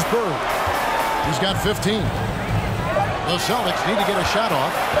 here is Bird. He's got 15. The Celtics need to get a shot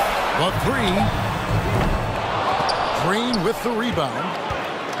off. But 3. Green with the rebound.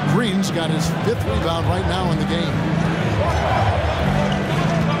 Green's got his 5th rebound right now in the game.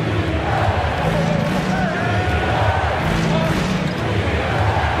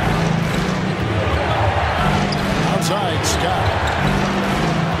 Outside, Scott.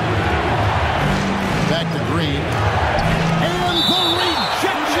 Back to Green. And the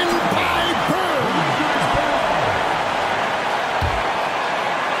rejection by Bird.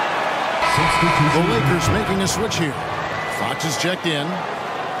 The Lakers making a switch here. Fox is checked in.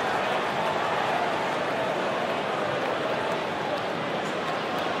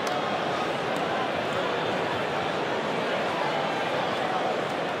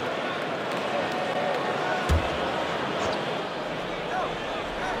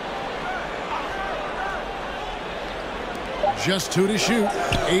 Just 2 to shoot.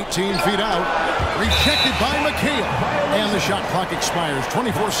 18 feet out. Rejected by McHale. And the shot clock expires.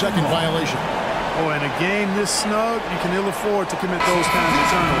 24-second violation. Oh, in a game this snug, you can ill afford to commit those kinds of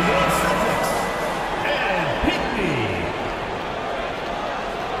turnovers.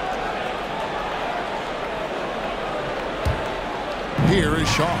 Here is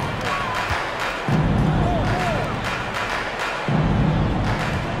Shaw.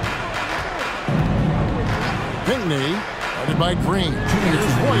 Pinkney. Guarded by Green.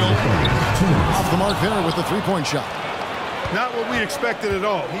 Here's Royal. Off the mark there with the three-point shot. Not what we expected at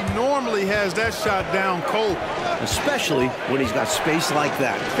all. He normally has that shot down cold. Especially when he's got space like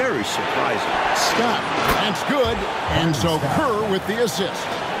that. Very surprising. Scott. That's good. And so Kerr with the assist.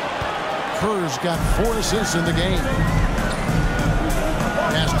 Kerr's got 4 assists in the game.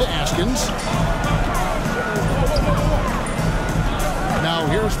 Pass to Askins. Now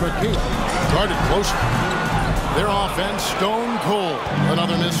here's McHale. Guarded closely. Their offense stone cold.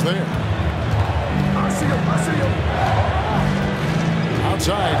 Another miss there. I see him.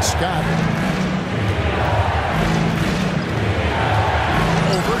 Outside, Scott.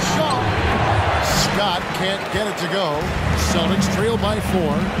 Over Shaw. Scott can't get it to go. Celtics trail by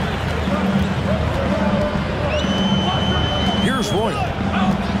 4. Here's Royal.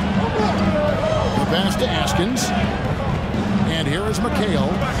 The pass to Askins. And here is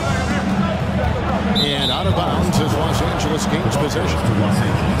McHale. And out of bounds as Los Angeles gains possession. Los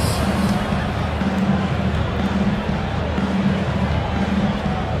Angeles.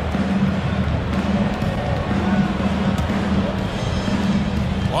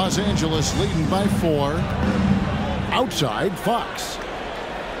 Los Angeles leading by 4. Outside, Fox.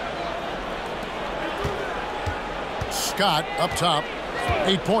 Scott up top.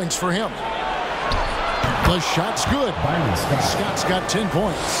 8 points for him. The shot's good. Scott's got 10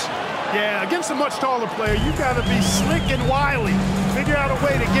 points. Yeah, against a much taller player, you got to be slick and wily. Figure out a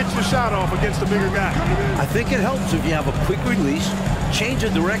way to get your shot off against a bigger guy. I think it helps if you have a quick release, change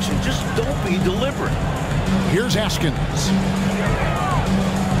of direction. Just don't be deliberate. Here's Askins.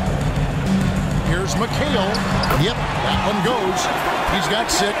 Here's McHale. Yep, that one goes. He's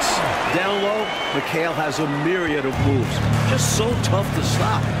got 6. Down low, McHale has a myriad of moves. Just so tough to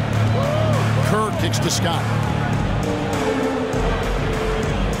stop. Kerr kicks to Scott.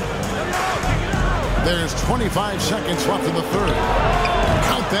 There's 25 seconds left in the third.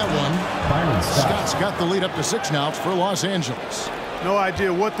 Count that one. Scott's got the lead up to 6 now for Los Angeles. No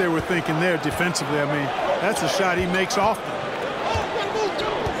idea what they were thinking there defensively. I mean, that's a shot he makes often.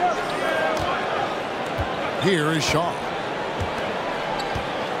 Here is Shaw.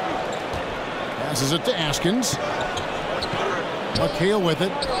 Passes it to Askins. McHale with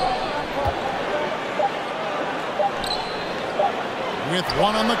it. With 1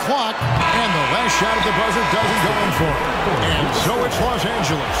 on the clock, and the last shot at the buzzer doesn't go in for it. And so it's Los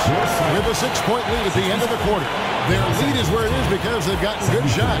Angeles with a 6-point lead at the end of the quarter. Their lead is where it is because they've gotten good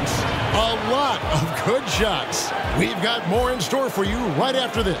shots. A lot of good shots. We've got more in store for you right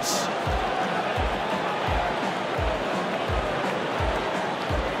after this.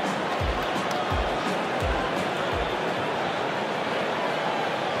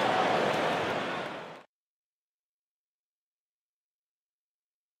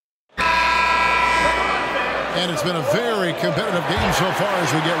 And it's been a very competitive game so far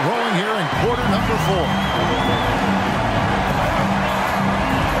as we get rolling here in quarter number 4.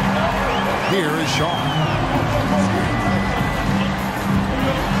 Here is Shaw.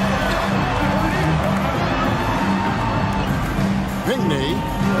 Pinckney,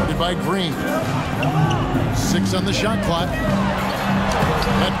 guarded by Green. 6 on the shot clock.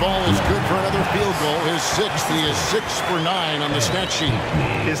 That ball is good for another field goal. His 6th. He is 6 for 9 on the stat sheet.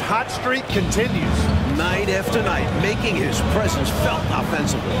 His hot streak continues. Night after night, making his presence felt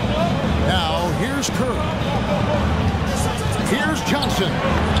offensively. Now, here's Kerr. Here's Johnson.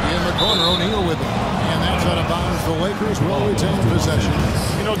 In the corner, O'Neal with it. And that's out of bounds. The Lakers will retain possession.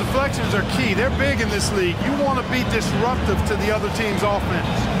 You know, deflections are key. They're big in this league. You want to be disruptive to the other team's offense.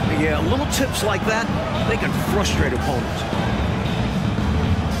 Yeah, little tips like that, they can frustrate opponents.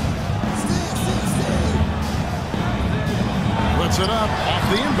 Puts it up off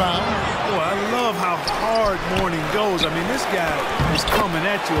the inbound. Boy, I love how hard Mourning goes. I mean, this guy is coming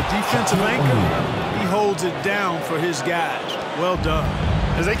at you. A defensive anchor, he holds it down for his guys. Well done.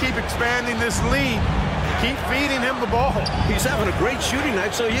 As they keep expanding this lead, keep feeding him the ball. He's having a great shooting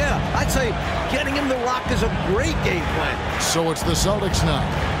night, so yeah, I'd say getting him the rock is a great game plan. So it's the Celtics now,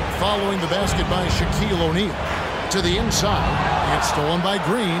 following the basket by Shaquille O'Neal. To the inside, it's stolen by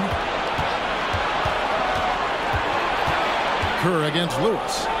Green. Kerr against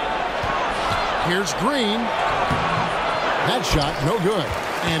Lewis. Here's Green. That shot, no good.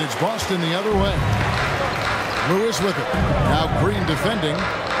 And it's Boston the other way. Lewis with it. Now Green defending.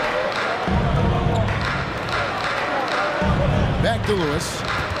 Back to Lewis.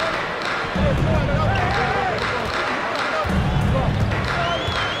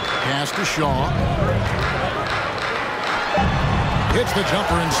 Pass to Shaw. Hits the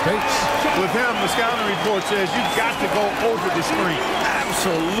jumper in space. With him, the scouting report says you've got to go over the screen.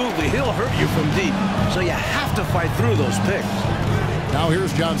 Absolutely. He'll hurt you from deep. So you have to fight through those picks. Now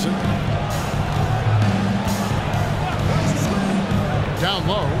here's Johnson. Down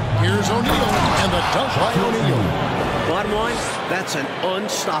low. Here's O'Neal. And the dunk by O'Neal. Bottom line, that's an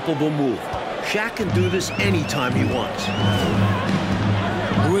unstoppable move. Shaq can do this anytime he wants.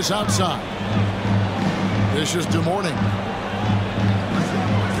 Lewis outside. This is Mourning.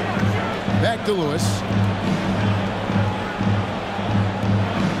 Back to Lewis.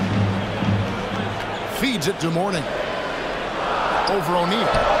 Feeds it to Mourning. Over O'Neal.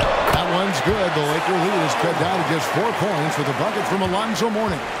 That one's good. The Laker lead is cut down to just 4 points with a bucket from Alonzo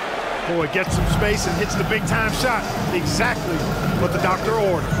Mourning. Boy, gets some space and hits the big-time shot. Exactly what the doctor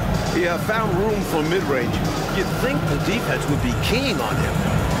ordered. Yeah, found room for mid-range. You'd think the defense would be keying on him.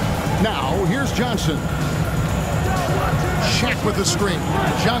 Now, here's Johnson. Shaq with the screen.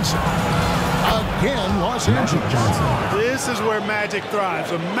 Johnson. Again, Los Angeles. This is where Magic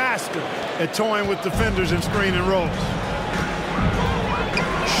thrives. A master at toying with defenders and screen and rolls.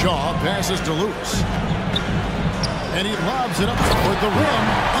 Shaw passes to Lewis. And he lobs it up toward the rim.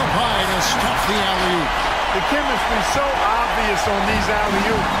 Up high to stop the alley-oop. The chemistry so obvious on these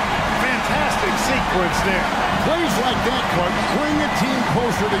alley-oops. Fantastic sequence there. Plays like that, Clark, bring a team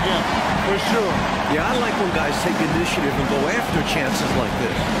closer together. For sure. Yeah, I like when guys take initiative and go after chances like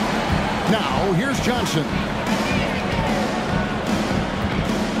this. Now, here's Johnson.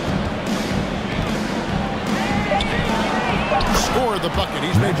 Scored the bucket.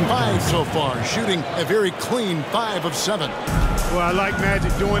 He's made 5 so far, shooting a very clean 5 of 7. Well, I like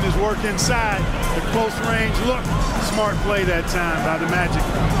Magic doing his work inside. The close range look. Smart play that time by the Magic.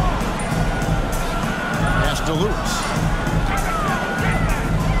 Pass to Lewis.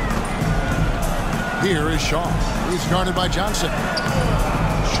 Here is Shaw. He's guarded by Johnson.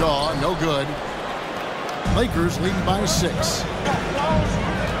 Shaw, no good. Lakers leading by 6.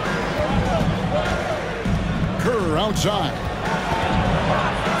 Kerr outside.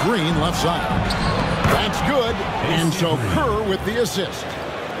 Green left side. That's good. And so Kerr with the assist.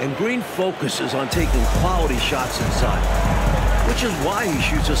 And Green focuses on taking quality shots inside, which is why he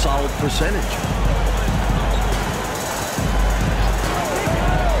shoots a solid percentage.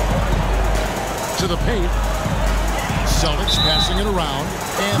 To the paint. Celtics passing it around.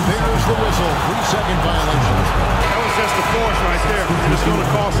 And there's the whistle. 3-second violation. That was just a force right there. And it's going to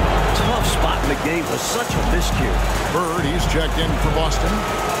cost him. Tough spot in the game was such a miscue. Bird, he's checked in for Boston.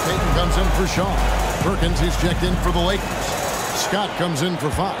 Payton comes in for Shaw. Perkins, he's checked in for the Lakers. Scott comes in for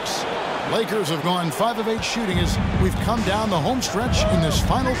Fox. Lakers have gone 5 of 8 shooting as we've come down the home stretch in this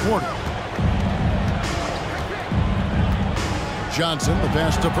final quarter. Johnson, the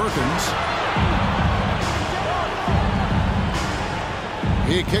pass to Perkins.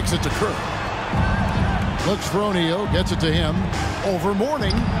 He kicks it to Kerr. Looks for O'Neal, gets it to him. Over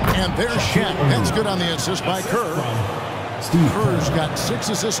Mourning, and there's Shaq. That's good on the assist by Kerr. Kerr's got 6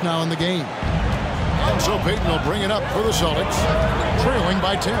 assists now in the game. And so Payton will bring it up for the Celtics, trailing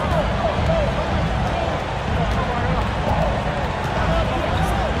by 10.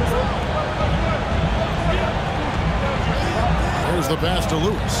 There's the pass to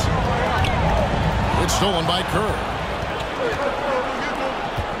Lewis. It's stolen by Kerr.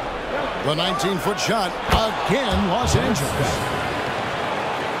 The 19-foot shot, again, Los Angeles.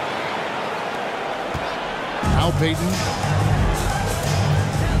 Now Payton.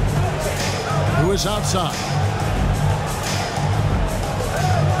 Who is outside.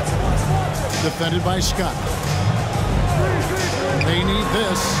 Defended by Scott. They need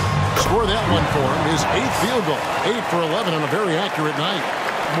this. Score that one for him. His 8th field goal. 8 for 11 on a very accurate night.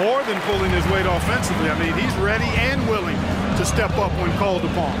 More than pulling his weight offensively. I mean, he's ready and willing to step up when called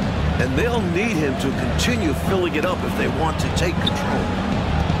upon. And they'll need him to continue filling it up if they want to take control.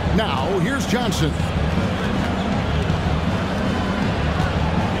 Now, here's Johnson.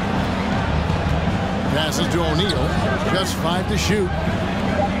 Passes to O'Neal. Just 5 to shoot.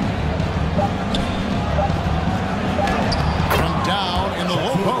 From down in the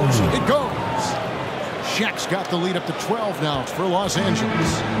low post, it goes. Shaq's got the lead up to 12 now for Los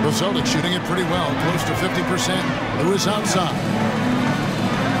Angeles. The Celtics shooting it pretty well, close to 50%. Lewis outside.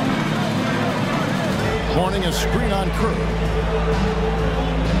 Mourning a screen on Kerr.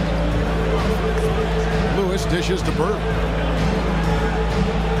 Lewis dishes to Bird.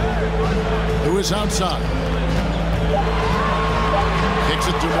 Lewis outside. Kicks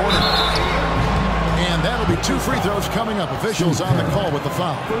it to Mourning. And that'll be 2 free throws coming up. Officials on the call with the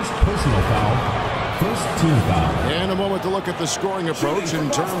foul. First personal foul. First team foul. And a moment to look at the scoring approach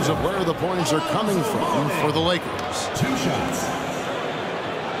in terms of where the points are coming from for the Lakers. 2 shots.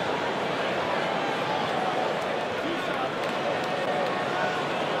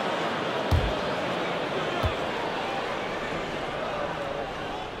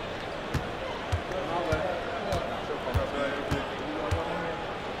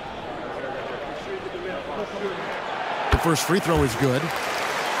 The first free throw is good.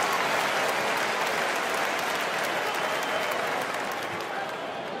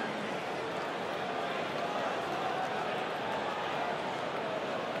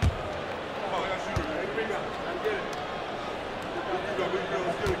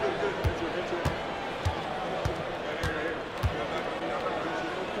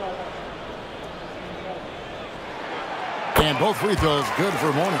 And both free throws good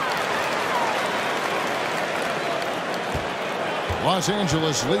for Mourning. Los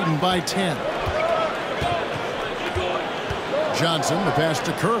Angeles leading by 10. Johnson, the pass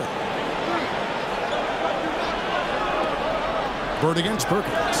to Kerr. Bird against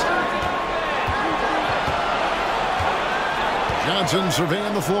Perkins. Johnson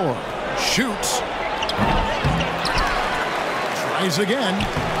surveying the floor. Shoots. Tries again.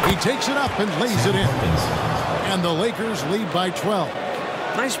 He takes it up and lays it in. And the Lakers lead by 12.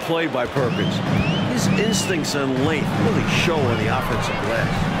 Nice play by Perkins. His instincts and length really show on the offensive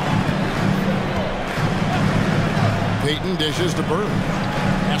glass. Payton dishes to Bird.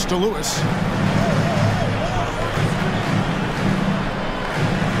 Pass to Lewis.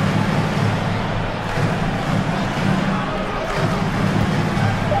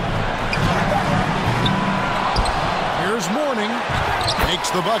 Here's Mourning. Makes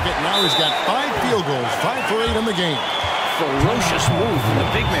the bucket. Now he's got 5 field goals. 5 for 8 in the game. Ferocious move from the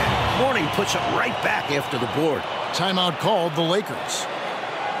big man. Mourning puts it right back after the board. Timeout called the Lakers.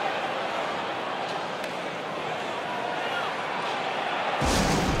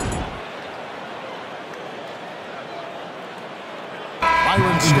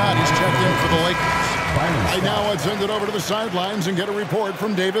 Byron Scott is checked in for the Lakers. Right now, let's send it over to the sidelines and get a report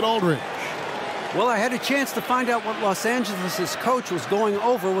from David Aldridge. Well, I had a chance to find out what Los Angeles' coach was going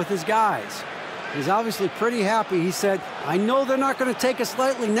over with his guys. He's obviously pretty happy. He said, I know they're not going to take us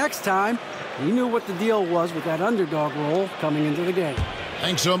lightly next time. He knew what the deal was with that underdog role coming into the game.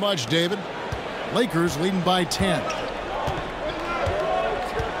 Thanks so much, David. Lakers leading by 10.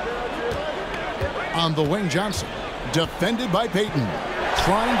 On the wing, Johnson. Defended by Payton.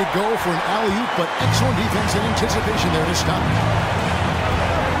 Trying to go for an alley-oop, but excellent defense and anticipation there to stop.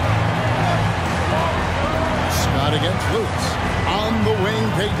 Scott against Lewis. On the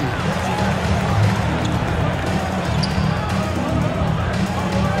wing, Payton.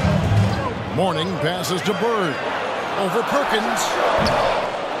 Mourning passes to Bird. Over Perkins.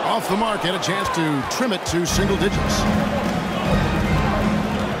 Off the mark, had a chance to trim it to single digits.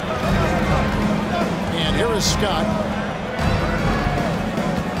 And here is Scott.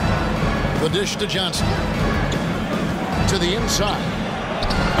 The dish to Johnson. To the inside.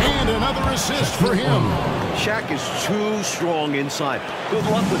 And another assist for him. Shaq is too strong inside. Good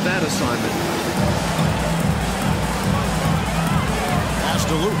luck with that assignment. Pass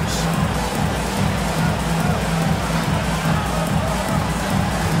to Lewis.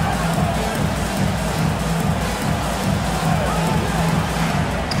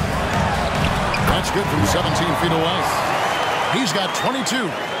 That's good from 17 feet away. He's got 22.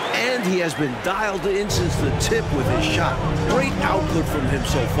 And he has been dialed in since the tip with his shot. Great output from him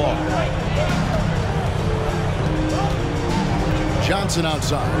so far. Johnson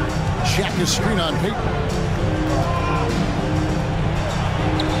outside. Shaq is screen on Payton.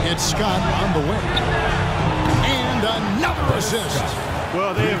 It's Scott on the wing. And another assist.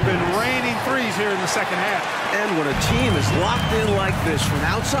 Well, they have been raining threes here in the second half. And when a team is locked in like this from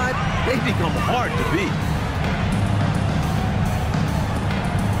outside, they become hard to beat.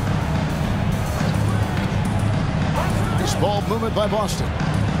 Nice ball movement by Boston.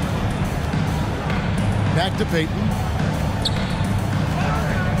 Back to Payton.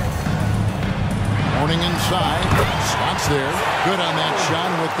 Mourning inside. Spots there. Good on that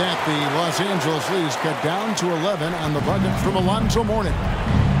shot. And with that, the Los Angeles leads cut down to 11 on the bucket from Alonzo Mourning.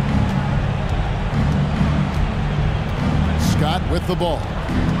 Scott with the ball.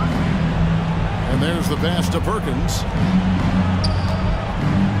 And there's the pass to Perkins.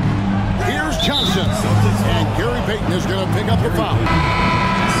 Here's Johnson. And Gary Payton is going to pick up the foul.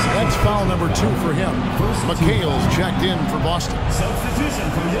 That's foul number 2 for him. McHale's checked in for Boston. Substitution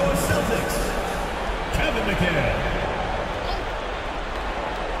for your Celtics. McHale.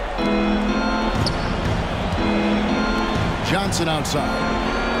 Johnson outside.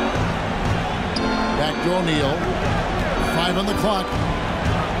 Back to O'Neal. 5 on the clock.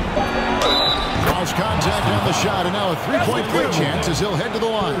 Cross contact on the shot, and now a three-point play chance as he'll head to the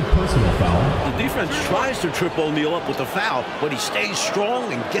line. Personal foul. The defense tries to trip O'Neal up with the foul, but he stays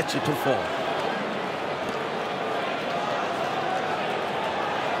strong and gets it to fall.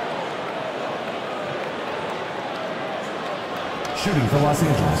 Shooting for Los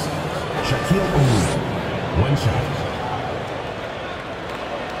Angeles, Shaquille O'Neal. 1 shot.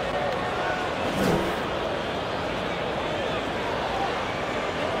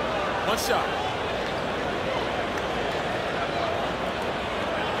 One shot.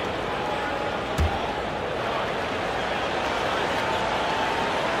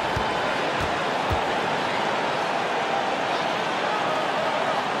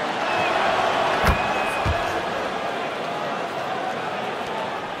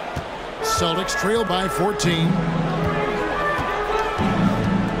 Celtics trail by 14.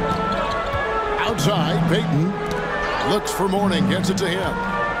 Outside, Payton looks for Mourning, gets it to him.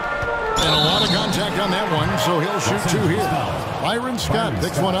 And a lot of contact on that one, so he'll shoot 2 here. Byron Scott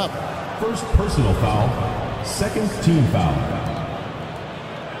picks one up. First personal foul, second team foul.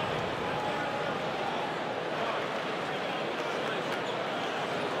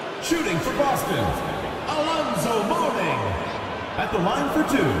 Shooting for Boston, Alonzo Mourning at the line for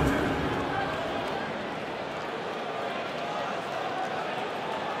 2.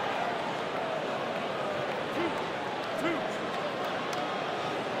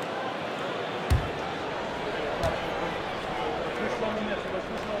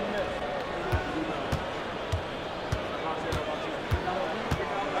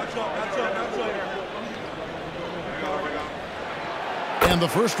 And the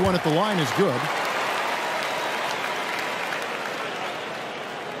first one at the line is good.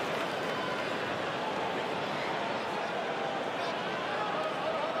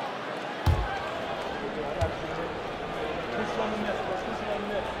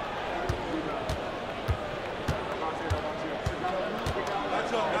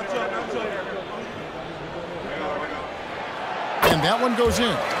 And that one goes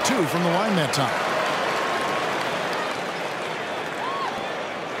in. 2 from the line that time.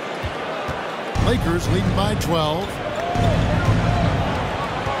 Lakers leading by 12.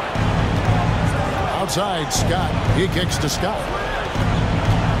 Outside, Scott. He kicks to Scott.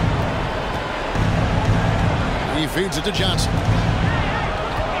 He feeds it to Johnson.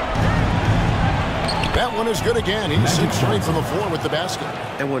 That one is good again. He's 6 straight from the floor with the basket.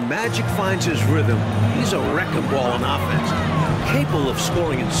 And when Magic finds his rhythm, he's a wrecking ball on offense, capable of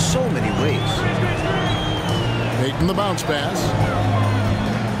scoring in so many ways. Payton the bounce pass.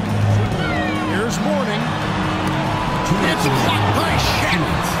 Here's Mourning. It's blocked by Shaq.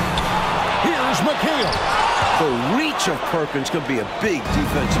 Here's McHale. The reach of Perkins could be a big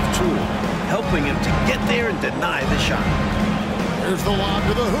defensive tool, helping him to get there and deny the shot. Here's the lob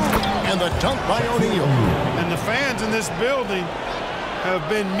to the hoop, and the dunk by O'Neal. And the fans in this building have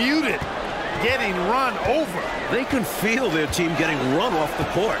been muted, getting run over. They can feel their team getting run off the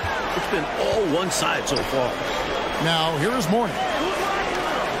court. It's been all one side so far. Now, here is Mourning.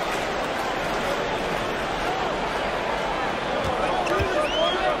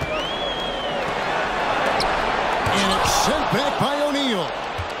 Sent back by O'Neal.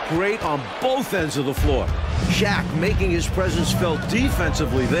 Great on both ends of the floor. Shaq making his presence felt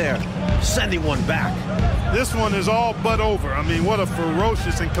defensively there, sending one back. This one is all but over. I mean, what a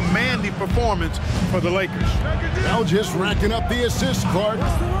ferocious and commanding performance for the Lakers. Now just racking up the assists, Clark.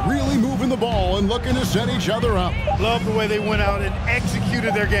 Really moving the ball and looking to set each other up. Love the way they went out and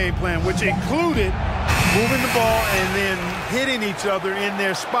executed their game plan, which included moving the ball and then hitting each other in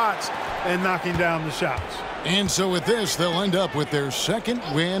their spots and knocking down the shots. And so with this, they'll end up with their second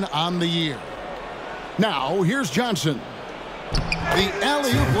win on the year. Now, here's Johnson. The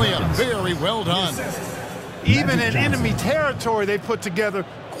alley-oop layup, very well done. Even in enemy territory, they put together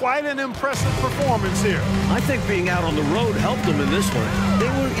quite an impressive performance here. I think being out on the road helped them in this one. They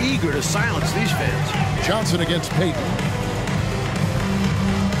were eager to silence these fans. Johnson against Payton.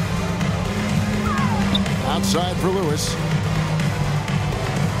 Outside for Lewis.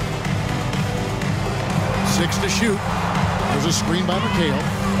 6 to shoot. There's a screen by McHale.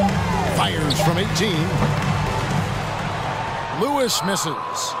 Fires from 18. Lewis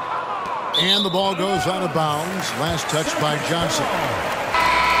misses. And the ball goes out of bounds. Last touch by Johnson.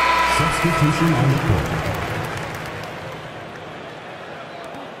 Substitution on the court.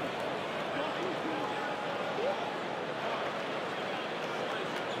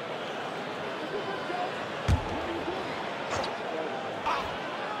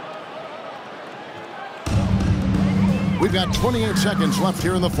 We've got 28 seconds left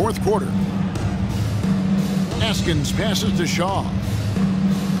here in the fourth quarter. Askins passes to Shaw.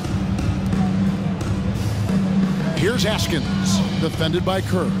 Here's Askins, defended by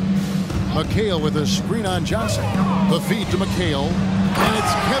Kerr. McHale with a screen on Johnson. The feed to McHale, and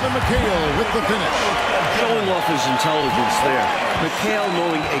it's Kevin McHale with the finish. Showing off his intelligence there. McHale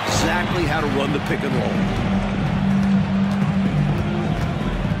knowing exactly how to run the pick and roll.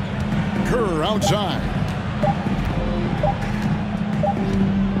 Kerr outside.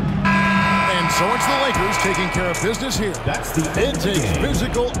 So it's the Lakers taking care of business here. It takes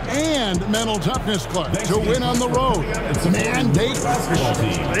physical and mental toughness, Clark, to win on the road. Man, they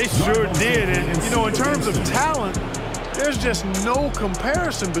sure did. And, you know, in terms of talent, there's just no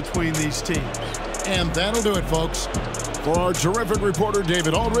comparison between these teams. And that'll do it, folks. For our terrific reporter,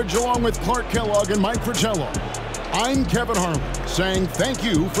 David Aldridge, along with Clark Kellogg and Mike Fratello, I'm Kevin Harlan, saying thank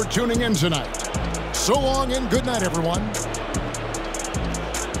you for tuning in tonight. So long and good night, everyone.